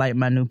on and light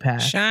my new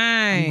path.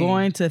 Shine. I'm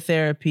going to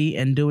therapy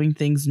and doing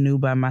things new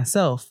by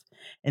myself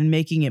and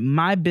making it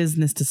my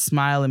business to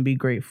smile and be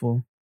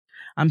grateful.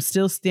 I'm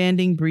still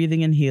standing,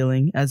 breathing, and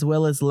healing, as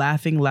well as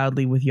laughing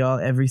loudly with y'all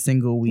every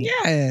single week.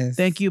 Yes.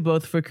 Thank you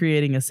both for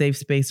creating a safe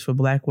space for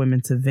Black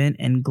women to vent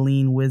and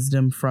glean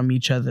wisdom from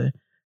each other.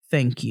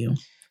 Thank you.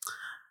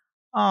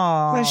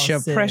 Oh, bless your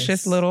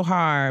precious little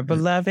heart,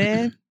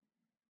 beloved.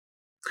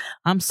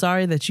 I'm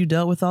sorry that you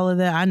dealt with all of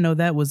that. I know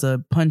that was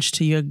a punch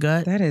to your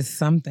gut. That is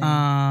something.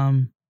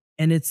 And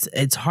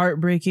it's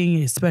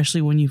heartbreaking,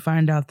 especially when you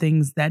find out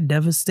things that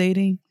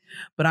devastating.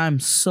 But I'm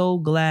so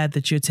glad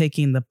that you're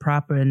taking the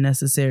proper and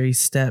necessary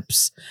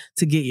steps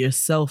to get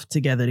yourself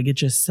together, to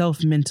get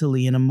yourself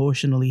mentally and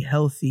emotionally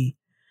healthy.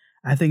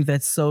 I think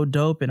that's so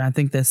dope, and I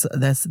think that's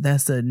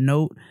a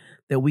note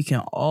that we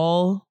can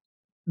all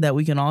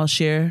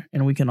share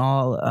and we can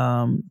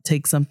all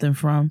take something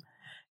from.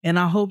 And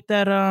I hope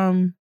that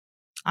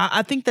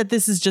I think that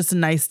this is just a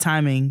nice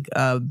timing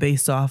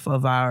based off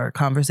of our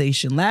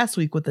conversation last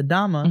week with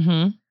Adama.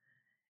 Mm-hmm.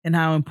 And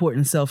how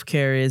important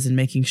self-care is and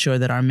making sure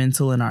that our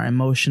mental and our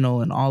emotional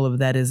and all of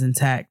that is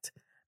intact.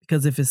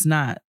 Because if it's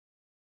not,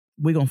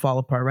 we're going to fall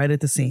apart right at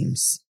the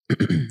seams.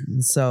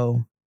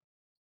 So,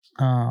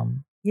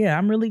 yeah,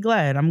 I'm really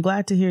glad. I'm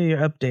glad to hear your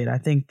update. I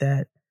think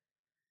that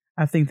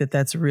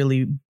that's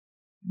really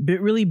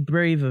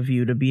brave of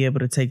you to be able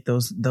to take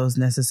those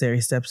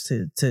necessary steps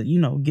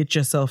to get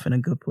yourself in a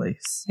good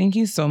place. Thank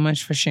you so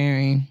much for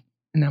sharing.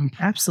 And I'm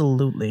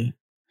absolutely.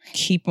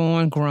 Keep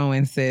on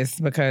growing, sis,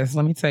 because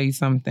let me tell you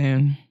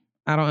something.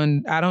 I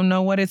don't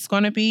know what it's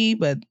going to be,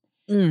 but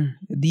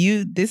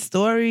this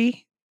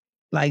story,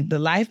 like the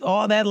life,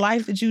 all that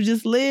life that you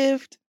just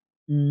lived,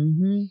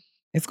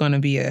 it's going to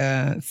be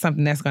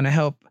something that's going to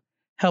help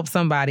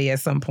somebody at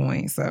some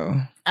point.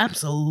 So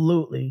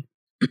absolutely.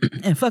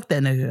 And fuck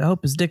that nigga. I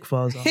hope his dick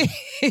falls off.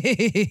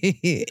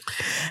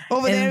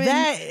 Over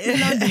there in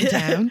London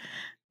town.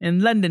 In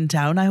London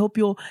town, I hope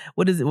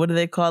what do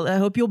they call it? I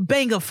hope your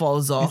banger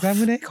falls off. Is that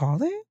what they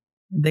call it?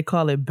 They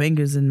call it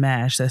bangers and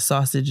mash. That's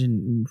sausage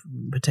and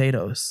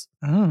potatoes.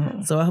 Oh.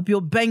 So I hope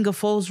your banger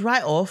falls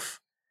right off.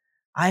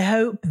 I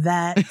hope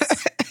that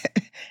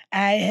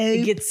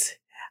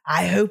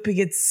I hope it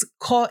gets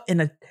caught in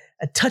a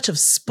touch of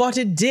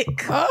spotted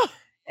dick. Oh.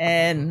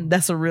 And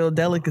that's a real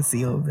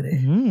delicacy over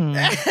there.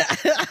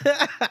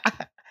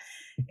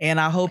 And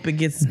I hope it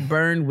gets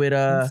burned with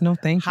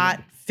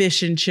hot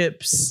fish and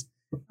chips.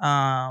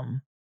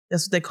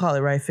 That's what they call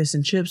it, right? Fish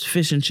and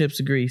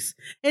chips grease.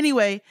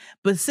 Anyway,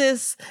 but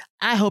sis,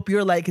 I hope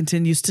your light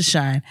continues to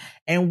shine.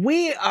 And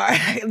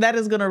that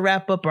is going to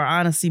wrap up our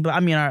our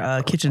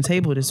kitchen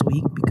table this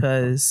week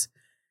because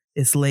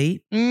it's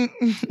late. And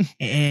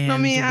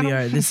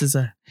this is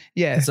our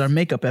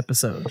makeup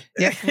episode.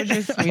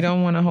 Yes, we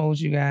don't want to hold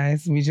you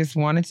guys. We just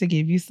wanted to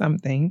give you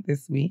something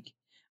this week.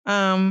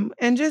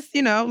 And just,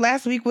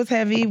 last week was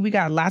heavy. We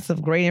got lots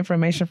of great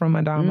information from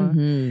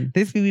Adama.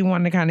 This week we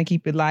wanted to kind of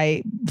keep it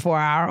light for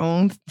our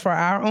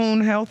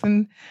own health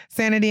and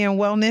sanity and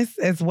wellness,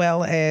 as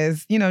well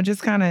as,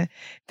 just kind of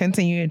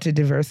continue to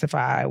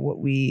diversify what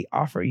we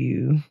offer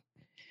you.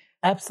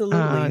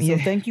 Absolutely. So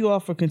thank you all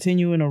for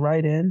continuing to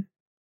write in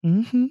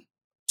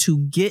to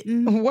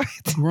Getting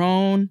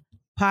Grown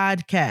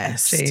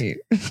Podcast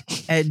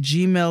at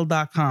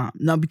gmail.com.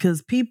 Now,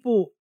 because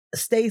people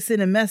stay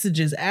sending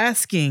messages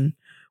asking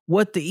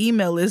what the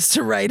email is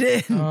to write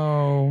in.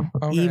 Oh,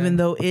 okay. Even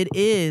though it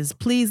is,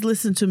 please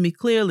listen to me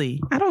clearly.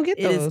 I don't get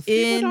those.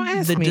 People don't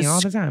ask me all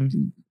the time.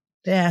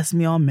 They ask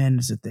me all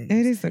manners of things.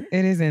 It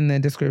is in the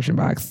description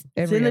box.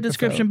 It's in the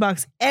description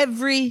box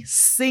every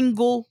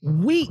single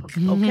week.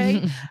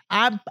 Okay,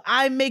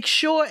 I make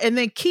sure, and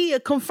then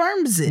Kia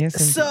confirms it.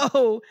 Yes,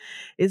 so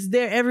it's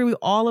there every week.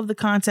 All of the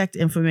contact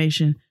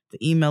information. The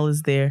email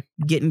is there.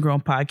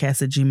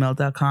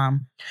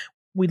 gettinggrownpodcast@gmail.com.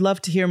 We'd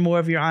love to hear more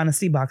of your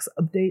Honesty Box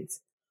updates.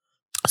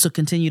 So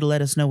continue to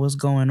let us know what's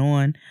going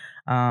on.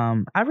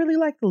 I really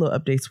like the little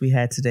updates we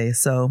had today.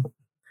 So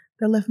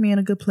that left me in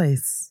a good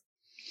place.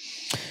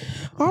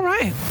 All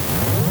right.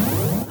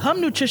 Hum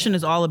Nutrition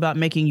is all about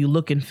making you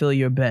look and feel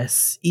your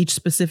best. Each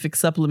specific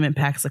supplement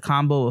packs a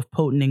combo of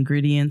potent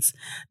ingredients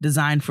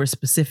designed for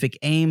specific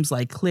aims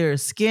like clearer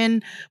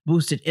skin,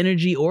 boosted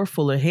energy, or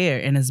fuller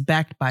hair, and is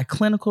backed by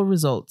clinical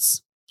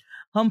results.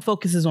 Hum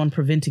focuses on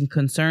preventing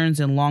concerns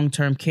in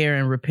long-term care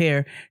and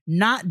repair,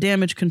 not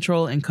damage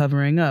control and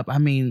covering up. I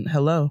mean,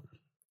 hello.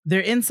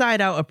 Their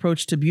inside-out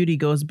approach to beauty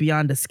goes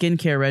beyond a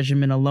skincare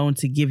regimen alone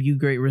to give you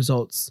great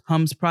results.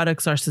 Hum's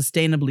products are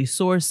sustainably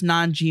sourced,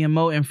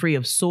 non-GMO, and free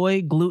of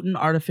soy, gluten,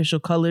 artificial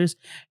colors,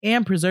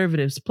 and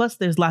preservatives. Plus,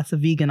 there's lots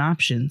of vegan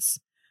options.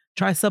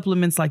 Try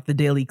supplements like the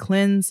Daily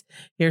Cleanse,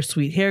 Hair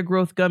Sweet Hair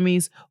Growth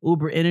Gummies,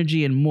 Uber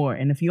Energy, and more.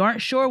 And if you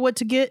aren't sure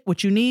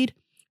what you need,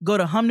 go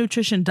to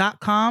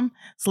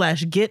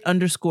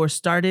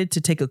humnutrition.com/get_started to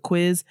take a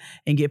quiz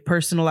and get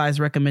personalized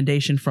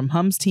recommendation from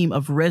Hum's team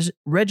of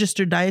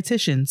registered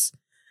dietitians.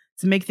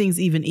 To make things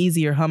even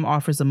easier, Hum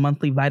offers a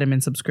monthly vitamin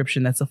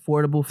subscription that's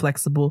affordable,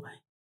 flexible,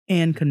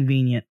 and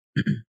convenient.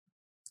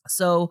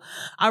 So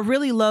I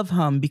really love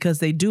Hum because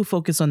they do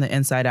focus on the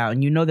inside out.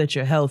 And you know that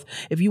your health,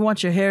 if you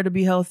want your hair to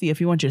be healthy, if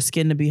you want your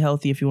skin to be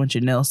healthy, if you want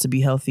your nails to be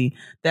healthy,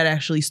 that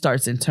actually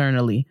starts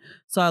internally.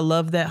 So I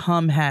love that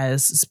Hum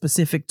has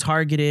specific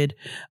targeted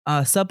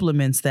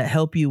supplements that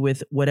help you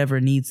with whatever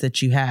needs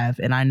that you have.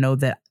 And I know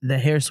that the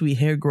Hair Sweet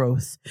Hair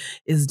Growth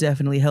is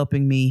definitely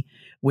helping me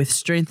with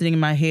strengthening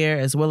my hair,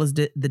 as well as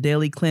the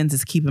Daily Cleanse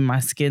is keeping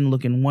my skin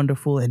looking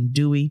wonderful and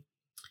dewy.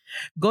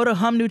 Go to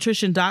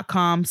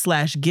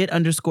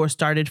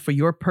humnutrition.com/get_started for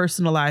your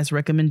personalized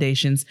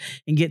recommendations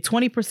and get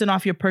 20%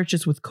 off your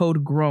purchase with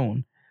code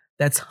GROWN.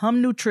 That's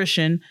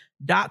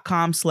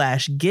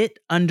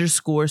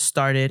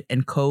humnutrition.com/get_started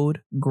and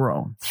code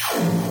GROWN.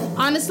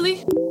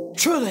 Honestly?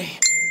 Truly.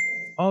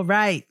 All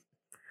right.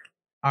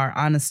 Our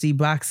honesty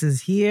box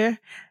is here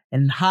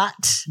and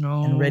hot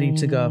and ready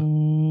to go.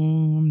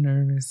 I'm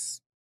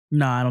nervous.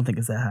 No, I don't think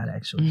it's that hot,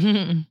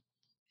 actually.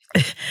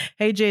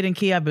 Hey, Jade and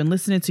Key, I've been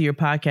listening to your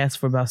podcast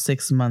for about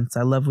 6 months.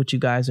 I love what you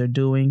guys are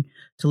doing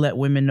to let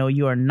women know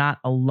you are not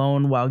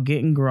alone while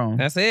getting grown.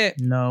 That's it.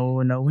 No,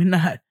 we're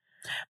not.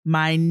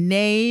 My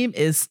name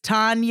is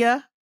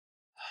Tanya.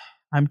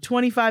 I'm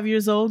 25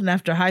 years old, and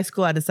after high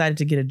school, I decided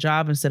to get a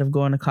job instead of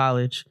going to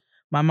college.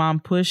 My mom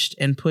pushed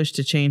and pushed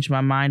to change my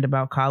mind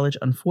about college.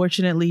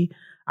 Unfortunately,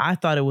 I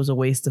thought it was a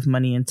waste of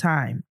money and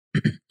time.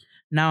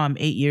 Now I'm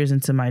 8 years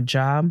into my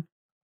job,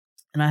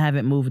 and I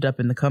haven't moved up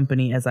in the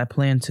company as I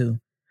plan to.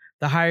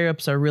 The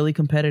higher-ups are really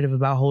competitive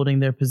about holding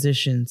their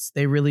positions.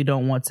 They really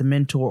don't want to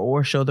mentor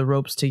or show the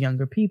ropes to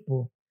younger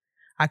people.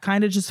 I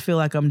kind of just feel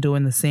like I'm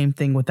doing the same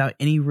thing without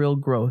any real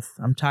growth.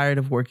 I'm tired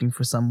of working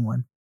for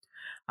someone.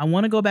 I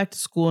want to go back to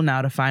school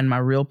now to find my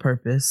real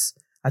purpose.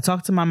 I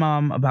talked to my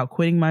mom about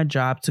quitting my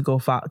job to go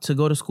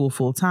to school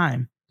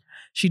full-time.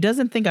 She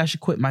doesn't think I should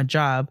quit my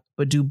job,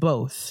 but do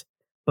both.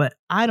 But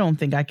I don't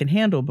think I can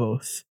handle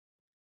both.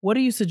 What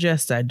do you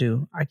suggest I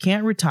do? I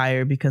can't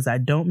retire because I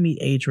don't meet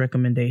age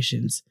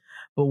recommendations,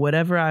 but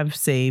whatever I've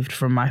saved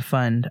from my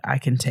fund, I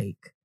can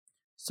take.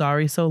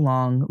 Sorry so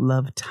long.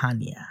 Love,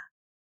 Tanya.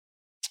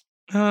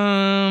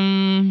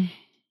 I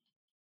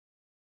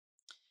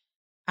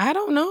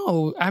don't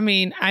know. I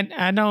mean,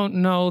 I don't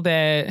know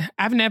that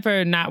I've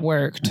never not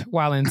worked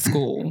while in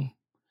school.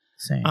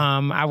 Same.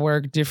 I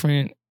work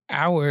different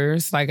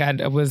hours. Like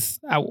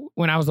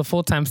when I was a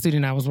full-time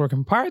student, I was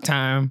working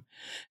part-time.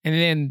 And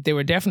then there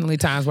were definitely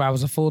times where I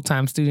was a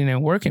full-time student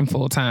and working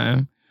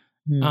full-time.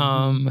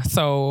 Mm-hmm.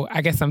 So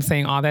I guess I'm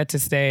saying all that to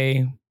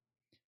say,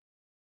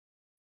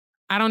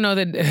 I don't know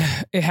that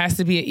it has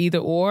to be an either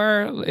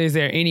or. Is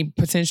there any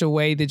potential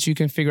way that you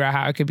can figure out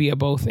how it could be a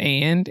both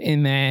and,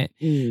 in that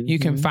you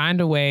can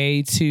find a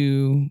way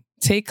to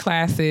take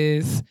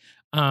classes,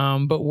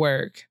 but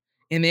work?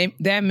 And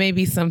that may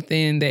be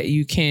something that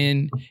you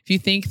can, if you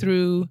think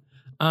through,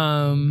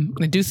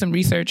 do some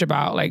research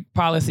about like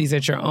policies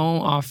at your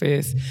own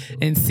office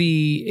and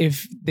see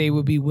if they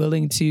would be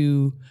willing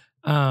to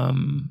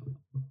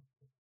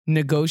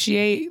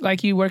negotiate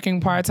like you working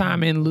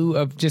part-time in lieu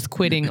of just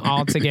quitting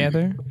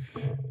altogether.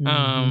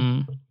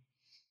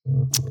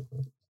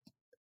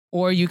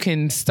 Or you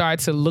can start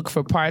to look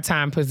for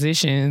part-time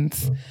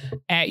positions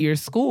at your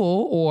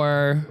school,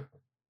 or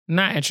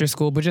not at your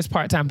school, but just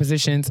part-time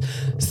positions,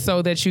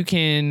 so that you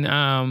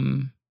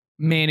can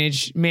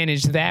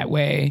manage that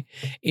way.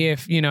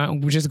 If,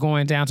 just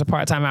going down to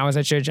part-time hours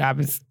at your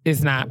job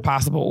is not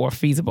possible or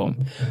feasible.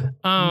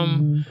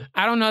 I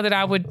don't know that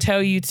I would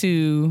tell you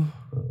to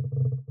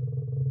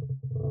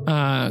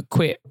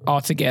quit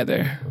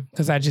altogether,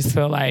 because I just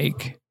feel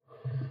like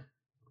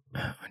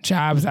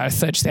jobs are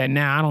such that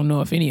now I don't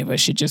know if any of us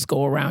should just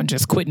go around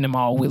just quitting them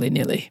all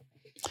willy-nilly.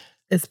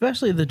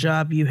 Especially the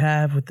job you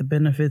have with the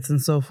benefits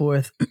and so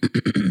forth.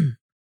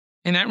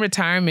 And that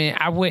retirement,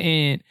 I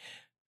wouldn't,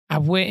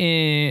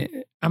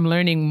 I'm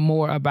learning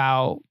more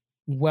about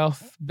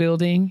wealth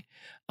building.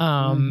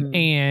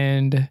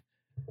 And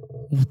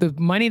the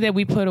money that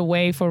we put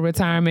away for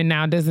retirement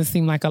now doesn't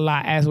seem like a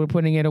lot as we're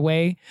putting it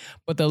away.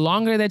 But the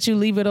longer that you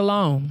leave it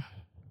alone,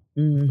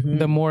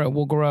 the more it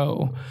will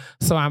grow.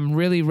 So I'm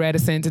really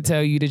reticent to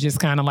tell you to just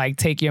kind of like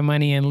take your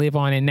money and live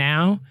on it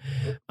now,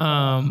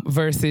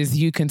 versus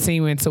you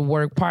continuing to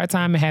work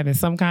part-time and having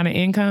some kind of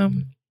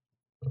income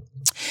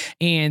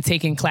and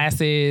taking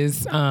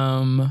classes,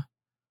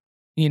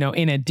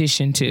 in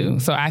addition to.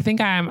 So I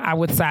think I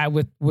would side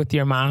with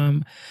your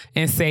mom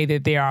and say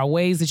that there are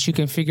ways that you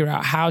can figure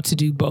out how to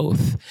do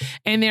both.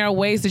 And there are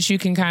ways that you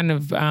can kind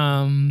of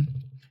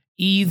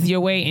ease your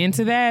way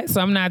into that.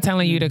 So I'm not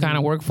telling you to kind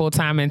of work full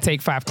time and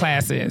take 5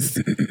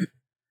 classes.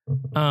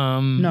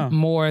 No.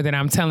 More than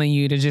I'm telling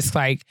you to just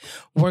like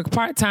work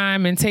part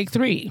time and take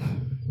 3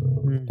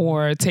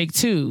 or take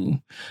 2.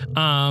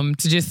 To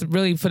just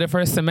really for the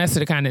first semester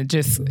to kind of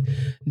just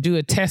do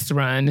a test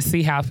run to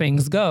see how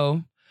things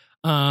go.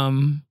 I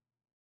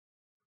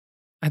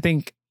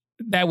think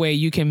that way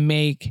you can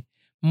make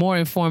more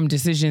informed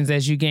decisions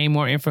as you gain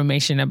more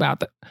information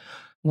about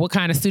what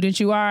kind of student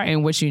you are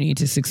and what you need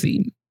to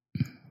succeed.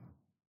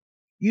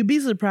 You'd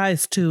be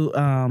surprised too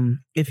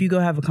if you go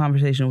have a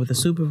conversation with a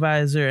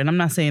supervisor, and I'm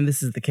not saying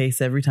this is the case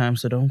every time,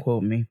 so don't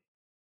quote me,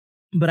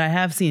 but I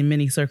have seen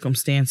many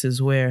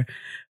circumstances where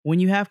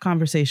when you have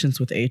conversations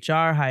with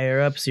HR,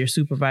 higher ups, your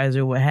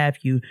supervisor, what have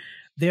you,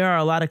 there are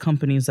a lot of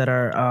companies that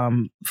are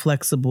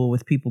flexible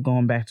with people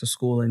going back to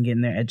school and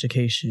getting their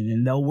education,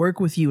 and they'll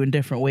work with you in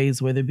different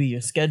ways, whether it be your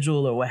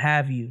schedule or what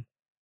have you,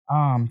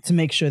 to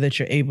make sure that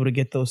you're able to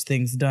get those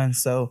things done.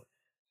 So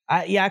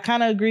I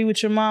kind of agree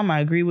with your mom. I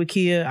agree with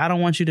Kia. I don't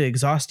want you to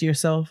exhaust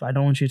yourself. I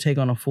don't want you to take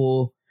on a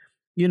full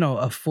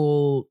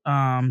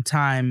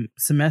time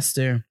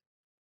semester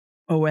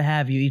or what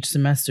have you each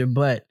semester.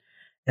 But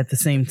at the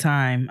same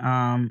time,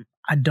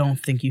 I don't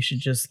think you should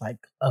just like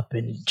up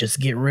and just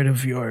get rid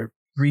of your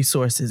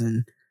resources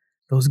and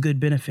those good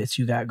benefits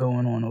you got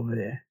going on over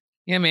there.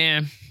 Yeah,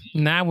 man.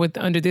 Not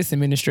under this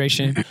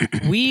administration.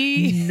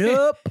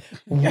 Nope.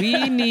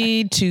 We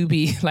need to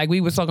be, like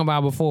we was talking about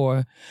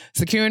before,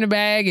 securing the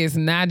bag is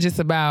not just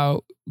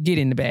about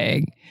getting the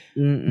bag,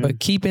 but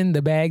keeping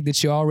the bag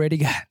that you already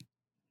got.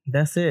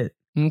 That's it.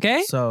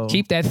 Okay? So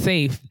keep that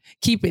safe.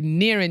 Keep it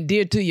near and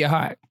dear to your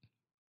heart.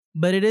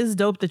 But it is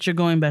dope that you're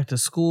going back to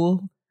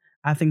school.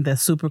 I think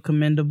that's super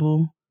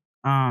commendable.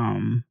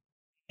 And,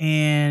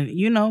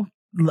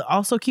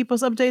 also keep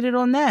us updated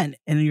on that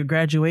and your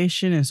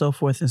graduation and so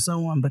forth and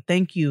so on. But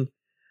thank you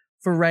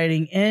for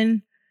writing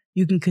in.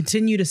 You can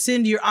continue to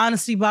send your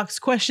Honesty Box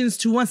questions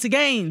to, once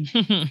again,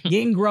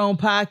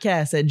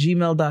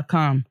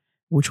 gettinggrownpodcast@gmail.com,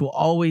 which will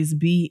always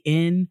be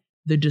in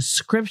the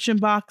description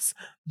box,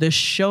 the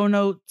show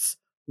notes,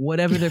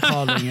 whatever they're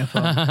called on your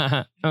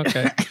phone.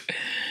 Okay.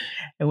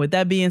 And with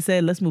that being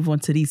said, let's move on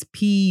to these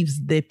peeves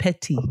de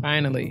petty.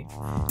 Finally.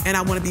 And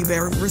I want to be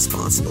very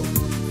responsible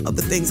of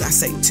the things I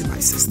say to my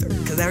sister.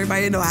 Because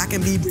everybody know I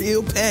can be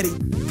real petty.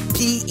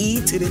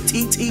 P-E to the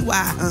T-T-Y,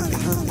 honey.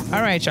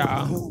 All right,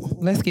 y'all.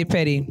 Let's get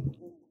petty.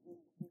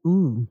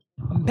 Ooh.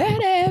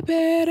 Petty,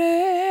 petty.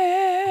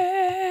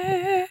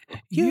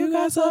 You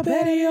got so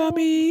petty on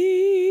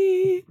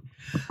me.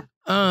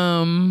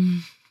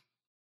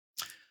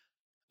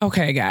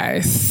 Okay,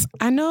 guys.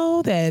 I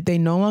know that they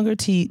no longer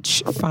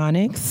teach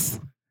phonics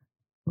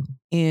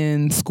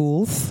in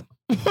schools.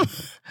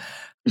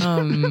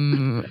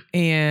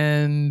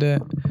 And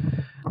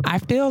I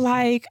feel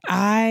like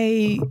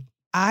I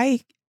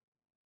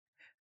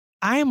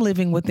am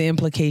living with the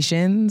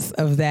implications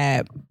of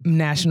that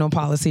national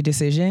policy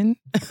decision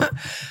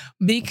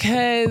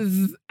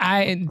because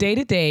day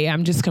to day,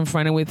 I'm just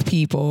confronted with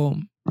people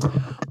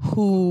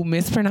who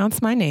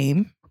mispronounce my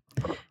name.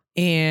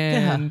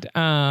 And,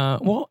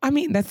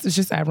 that's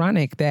just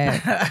ironic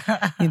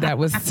that that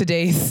was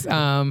today's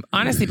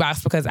Honesty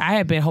Box, because I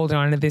have been holding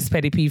on to this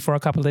petty peeve for a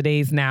couple of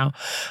days now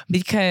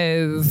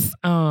because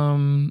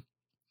I'm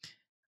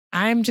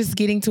just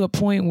getting to a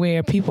point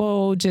where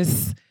people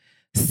just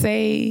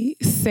say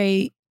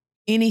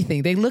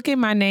anything. They look at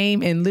my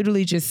name and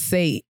literally just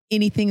say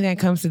anything that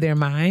comes to their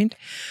mind.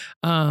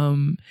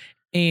 And,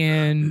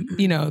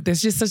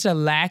 there's just such a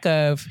lack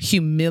of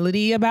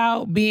humility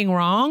about being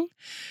wrong.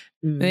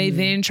 They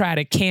then try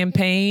to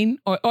campaign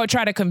or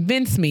try to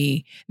convince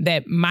me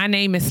that my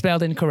name is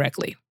spelled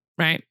incorrectly,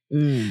 right?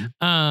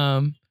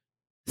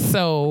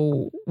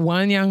 So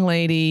one young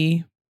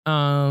lady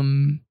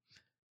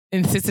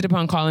insisted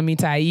upon calling me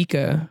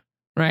Taika,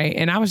 right?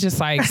 And I was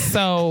just like,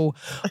 so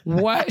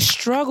what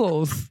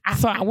struggles?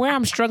 So where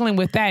I'm struggling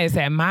with that is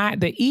that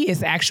the E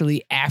is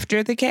actually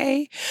after the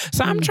K.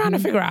 So I'm trying to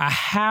figure out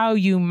how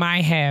you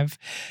might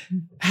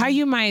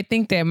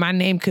think that my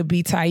name could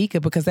be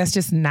Taika, because that's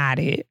just not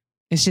it.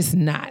 It's just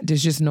not.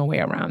 There's just no way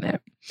around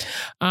that.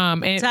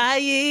 And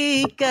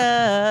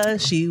Taika,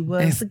 she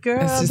was the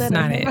girl. It's just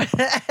not it.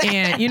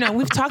 And,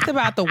 we've talked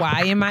about the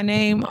Y in my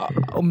name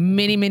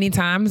many, many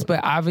times,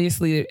 but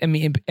obviously,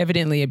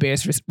 evidently it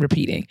bears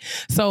repeating.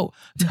 So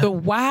the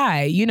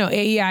Y,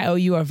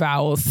 A-E-I-O-U are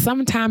vowels,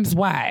 sometimes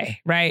Y,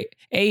 right?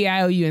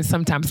 A-E-I-O-U and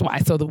sometimes Y.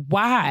 So the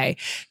Y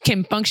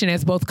can function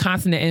as both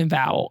consonant and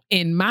vowel.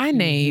 In my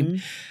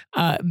name,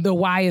 the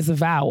Y is a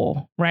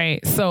vowel,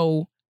 right?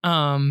 So,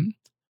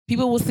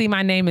 people will see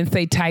my name and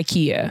say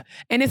Tykea.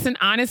 And it's an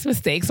honest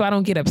mistake, so I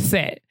don't get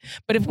upset.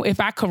 But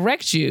if I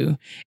correct you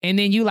and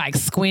then you like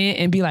squint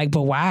and be like,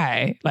 but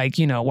why? Like,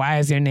 you know, why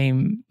is your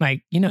name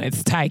like, you know,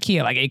 it's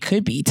Tykea. Like it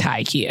could be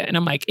Tykea. And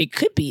I'm like, it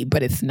could be,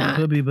 but it's not.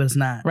 It could be, but it's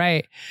not.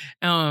 Right.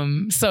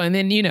 So, and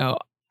then, you know,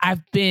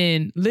 I've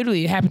been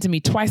literally, it happened to me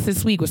twice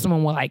this week where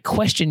someone will like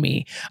question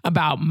me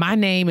about my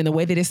name and the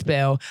way that it's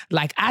spelled.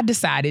 Like I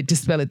decided to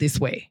spell it this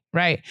way,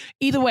 right?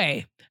 Either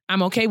way,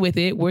 I'm okay with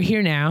it. We're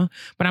here now.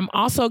 But I'm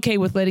also okay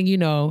with letting you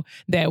know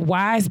that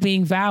Y's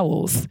being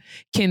vowels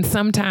can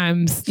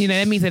sometimes, you know,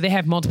 that means that they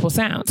have multiple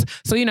sounds.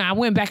 So, you know, I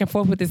went back and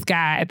forth with this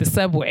guy at the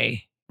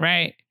subway,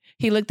 right?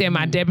 He looked at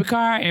my debit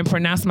card and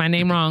pronounced my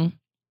name wrong.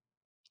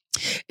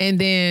 And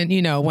then,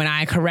 you know, when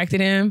I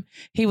corrected him,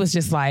 he was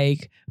just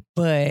like,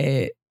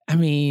 but I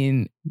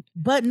mean,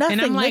 but nothing.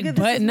 And I'm like, nigga,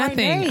 but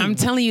nothing. I'm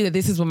telling you that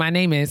this is what my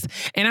name is.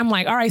 And I'm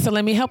like, all right, so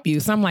let me help you.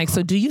 So I'm like,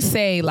 so do you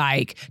say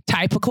like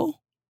typical?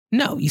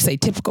 No, you say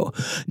typical.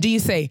 Do you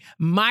say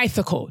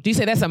mythical? Do you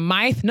say that's a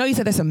myth? No, you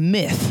say that's a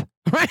myth.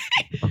 Right?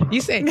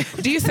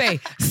 Do you say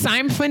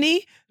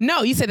symphony?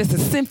 No, you said it's a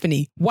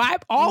symphony. Why?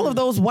 All of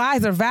those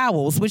Y's are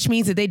vowels, which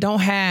means that they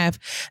don't have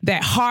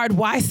that hard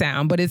Y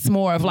sound, but it's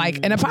more of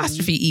like an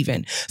apostrophe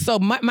even. So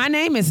my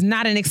name is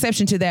not an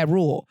exception to that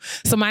rule.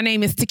 So my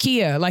name is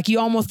Takia. Like you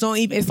almost don't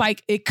even, it's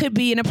like, it could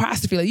be an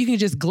apostrophe. Like you can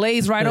just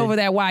glaze right over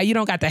that Y. You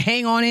don't got to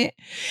hang on it.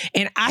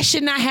 And I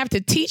should not have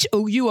to teach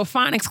you a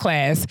phonics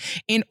class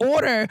in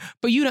order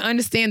for you to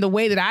understand the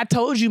way that I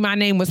told you my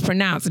name was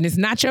pronounced. And it's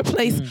not your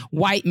place,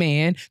 white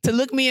man, to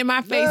look me in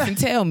my face and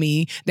tell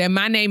me that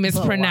my name is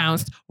pronounced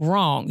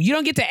wrong. You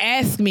don't get to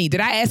ask me,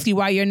 did I ask you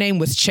why your name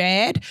was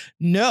Chad?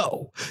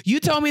 No. You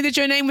told me that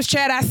your name was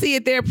Chad. I see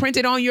it there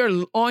printed on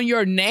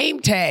your name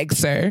tag,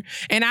 sir.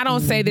 And I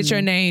don't say that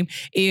your name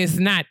is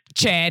not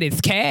Chad,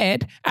 it's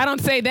Cad. I don't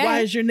say that. Why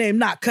is your name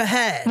not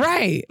Cahad?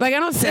 Right. Like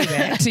I don't say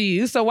that to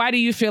you. So why do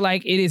you feel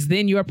like it is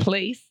then your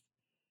place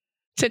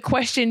to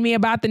question me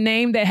about the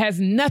name that has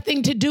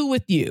nothing to do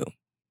with you?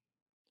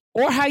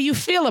 Or how you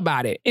feel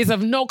about it is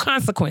of no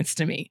consequence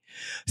to me.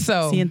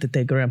 So,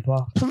 Siéntate,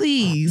 Grandpa.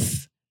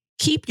 Please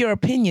keep your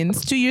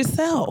opinions to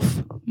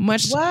yourself.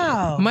 Much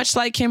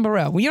like Kim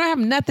Burrell. When you don't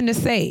have nothing to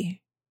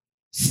say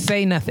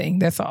nothing.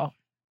 That's all.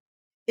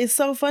 It's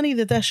so funny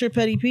that that's your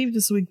petty peeve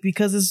this week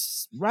because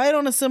it's right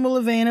on a similar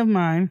vein of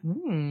mine.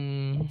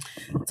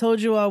 I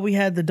told you all we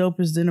had the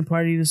dopest dinner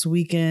party this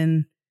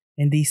weekend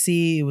in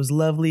DC. It was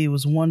lovely. It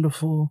was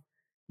wonderful.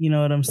 You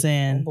know what I'm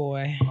saying? Oh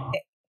boy.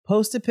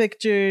 Posted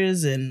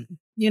pictures and,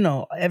 you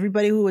know,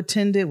 everybody who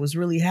attended was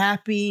really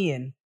happy.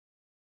 And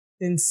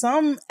then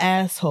some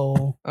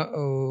asshole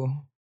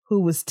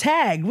who was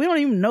tagged, we don't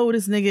even know who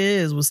this nigga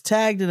is, was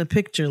tagged in a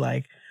picture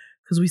like,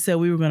 because we said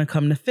we were going to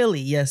come to Philly.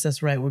 Yes,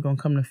 that's right. We're going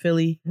to come to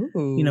Philly.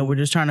 Ooh. You know, we're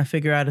just trying to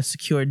figure out a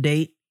secure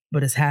date,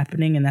 but it's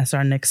happening. And that's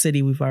our next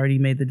city. We've already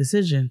made the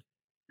decision.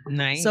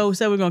 Nice. So we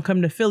said we're going to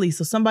come to Philly.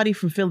 So somebody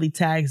from Philly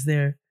tags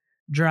their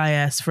dry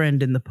ass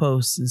friend in the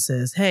post and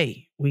says,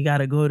 hey, we got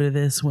to go to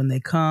this when they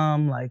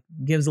come, like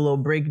gives a little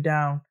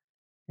breakdown.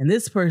 And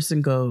this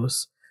person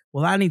goes,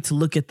 well, I need to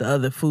look at the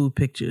other food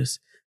pictures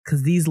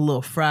because these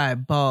little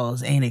fried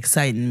balls ain't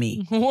exciting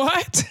me.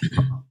 What?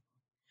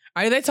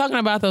 Are they talking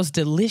about those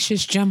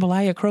delicious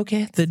jambalaya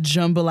croquettes? The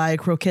jambalaya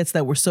croquettes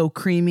that were so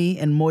creamy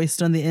and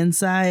moist on the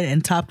inside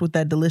and topped with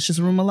that delicious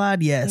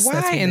remoulade? Yes. Why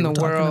that's what in the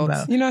world?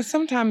 About. You know,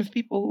 sometimes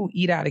people who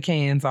eat out of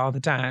cans all the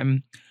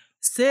time.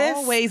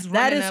 Sis,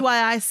 that is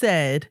why I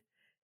said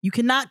you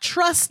cannot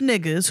trust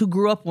niggas who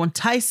grew up on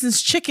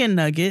Tyson's chicken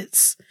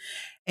nuggets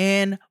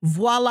and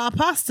voila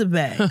pasta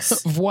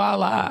bags.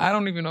 Voila. I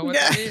don't even know what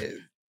that is.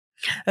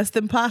 That's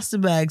them pasta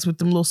bags with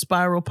them little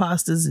spiral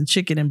pastas and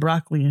chicken and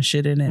broccoli and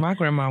shit in it. My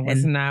grandma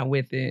was not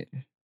with it.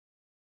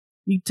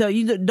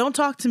 Don't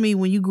talk to me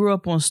when you grew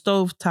up on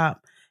stovetop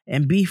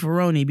and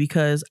beefaroni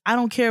because I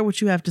don't care what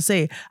you have to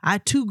say. I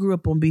too grew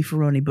up on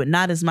beefaroni, but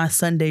not as my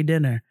Sunday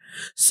dinner.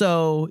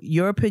 So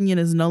your opinion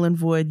is null and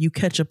void. You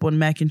ketchup on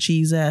mac and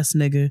cheese ass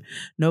nigga.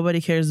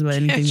 Nobody cares about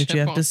anything that you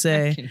have to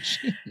say.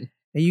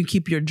 And you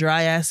keep your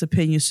dry ass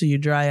opinions to your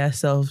dry ass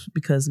self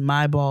because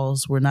my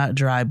balls were not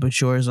dry, but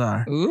yours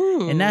are.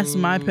 Ooh. And that's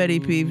my petty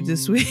peeve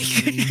this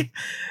week.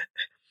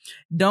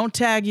 Don't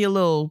tag your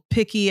little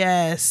picky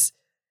ass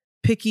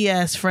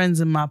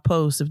friends in my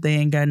post if they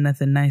ain't got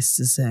nothing nice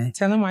to say.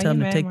 Tell them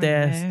to take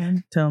their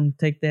ass. Tell them to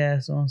take their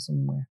ass on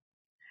somewhere.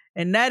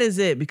 And that is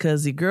it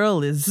because the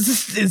girl is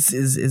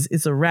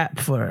it's a wrap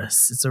for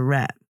us. It's a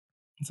wrap.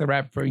 It's a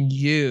wrap for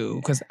you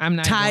because I'm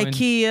not going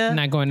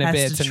to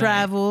bed to tonight.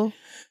 Travel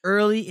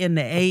early in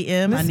the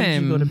AM. Listen, I need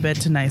you to go to bed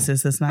tonight,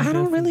 sis. That's not. I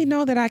don't really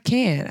know that I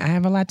can. I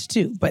have a lot to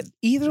do, but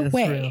either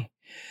way,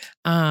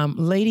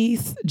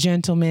 ladies,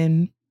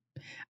 gentlemen.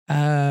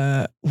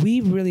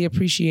 We really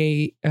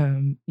appreciate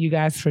you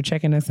guys for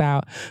checking us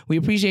out. We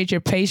appreciate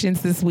your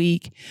patience this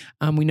week.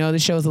 We know the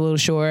show's a little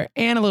short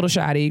and a little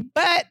shoddy,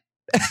 but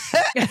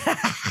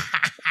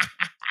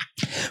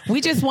we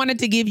just wanted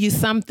to give you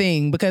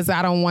something because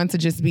I don't want to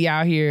just be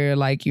out here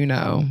like, you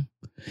know,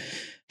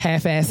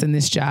 half-assing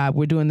this job.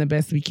 We're doing the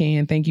best we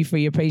can. Thank you for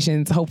your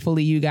patience.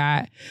 Hopefully you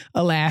got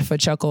a laugh, a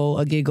chuckle,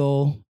 a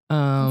giggle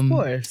Of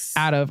course.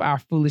 out of our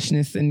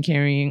foolishness and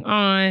carrying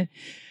on.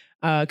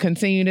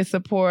 Continue to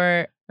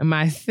support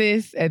my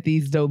sis at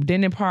these dope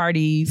dinner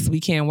parties. We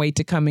can't wait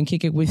to come and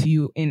kick it with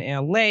you in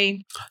LA.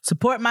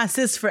 Support my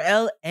sis for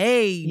LA.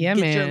 Yeah,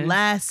 Get man. your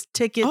last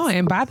tickets. Oh,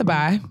 and by the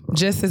by,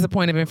 just as a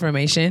point of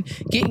information,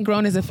 Getting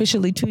Grown is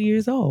officially 2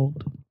 years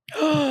old.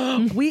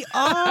 We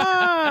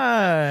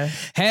are.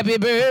 Happy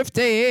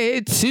birthday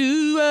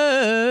to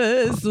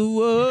us.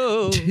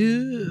 Whoa.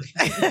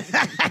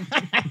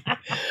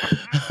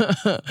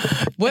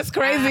 What's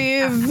crazy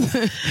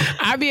is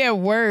I be at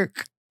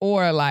work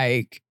or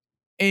like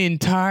in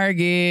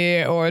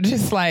Target or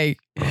just like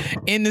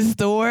in the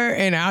store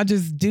and I'll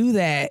just do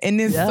that. And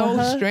it's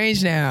so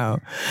strange now.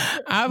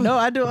 No,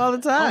 I do it all the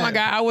time. Oh my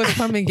God, I was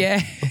pumping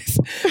gas.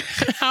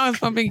 I was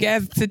pumping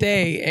gas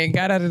today and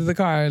got out of the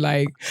car.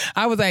 Like,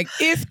 I was like,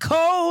 it's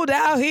cold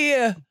out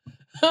here.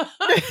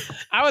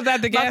 I was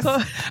at the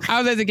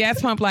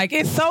gas pump like,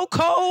 it's so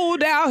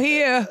cold out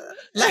here.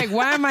 Like,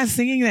 why am I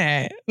singing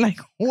that? Like,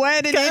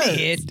 what an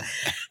idiot.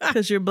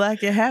 Because you're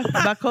black and happy.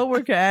 My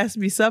coworker asked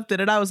me something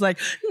and I was like,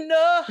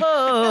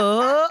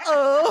 no.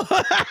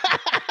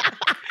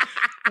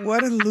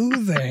 What a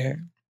loser.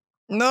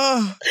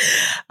 No.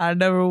 I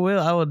never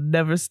will. I will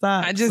never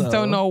stop. I just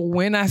don't know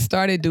when I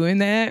started doing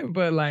that,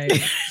 but like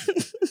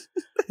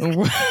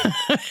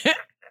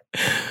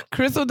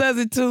Crystal does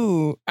it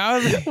too.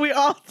 We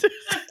all do.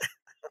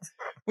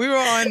 We were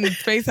on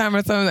FaceTime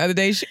or something the other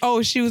day.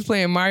 She was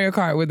playing Mario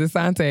Kart with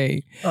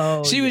Asante.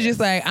 Oh, she was just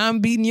like, I'm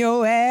beating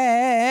your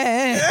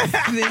ass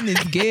in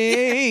this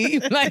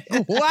game. Like,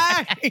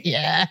 why?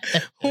 Yeah.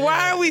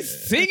 Why are we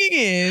singing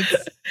it?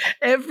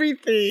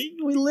 Everything.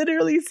 We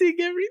literally sing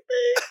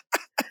everything.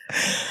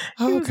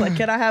 He was like,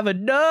 can I have a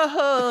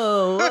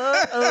no?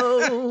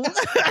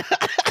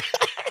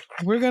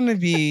 One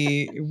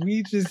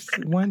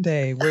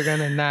day, we're going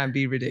to not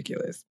be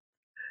ridiculous.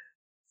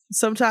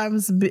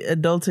 Sometimes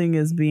adulting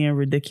is being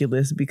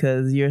ridiculous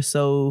because you're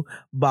so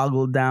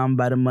boggled down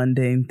by the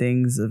mundane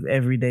things of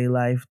everyday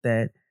life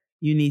that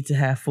you need to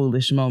have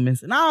foolish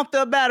moments. And I don't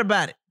feel bad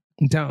about it.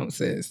 Don't,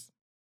 sis.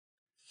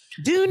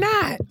 Do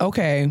not.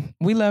 Okay.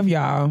 We love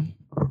y'all.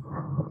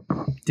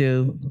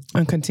 Do.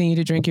 And continue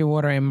to drink your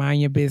water and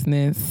mind your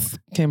business,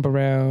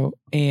 Kimberell,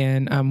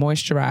 and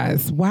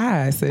moisturize.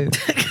 Why, sis?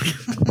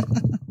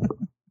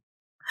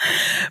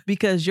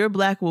 Because your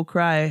black will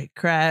cry.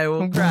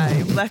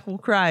 Black will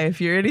cry if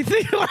you're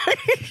anything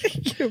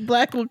like your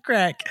black will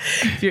crack.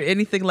 If you're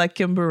anything like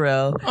Kim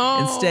Burrell,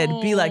 instead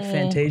be like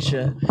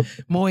Fantasia.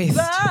 Moist.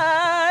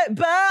 Bye.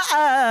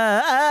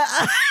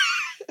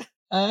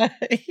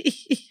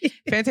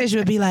 Fantasia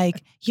would be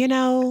like,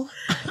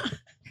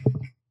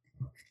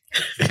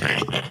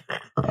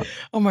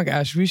 oh my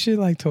gosh, we should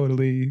like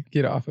totally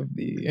get off of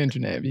the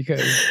internet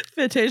because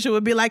Fantasia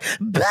would be like,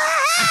 bah!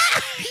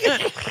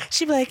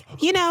 She'd be like,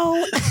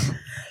 yeah.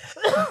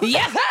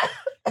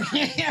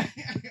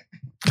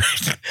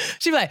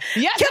 She'd be like,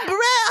 yeah, Kim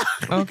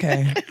Burrell.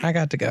 Okay, I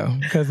got to go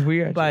because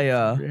we are bye,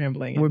 y'all.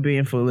 rambling. We're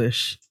being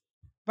foolish.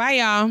 Bye,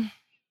 y'all.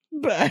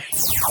 Bye.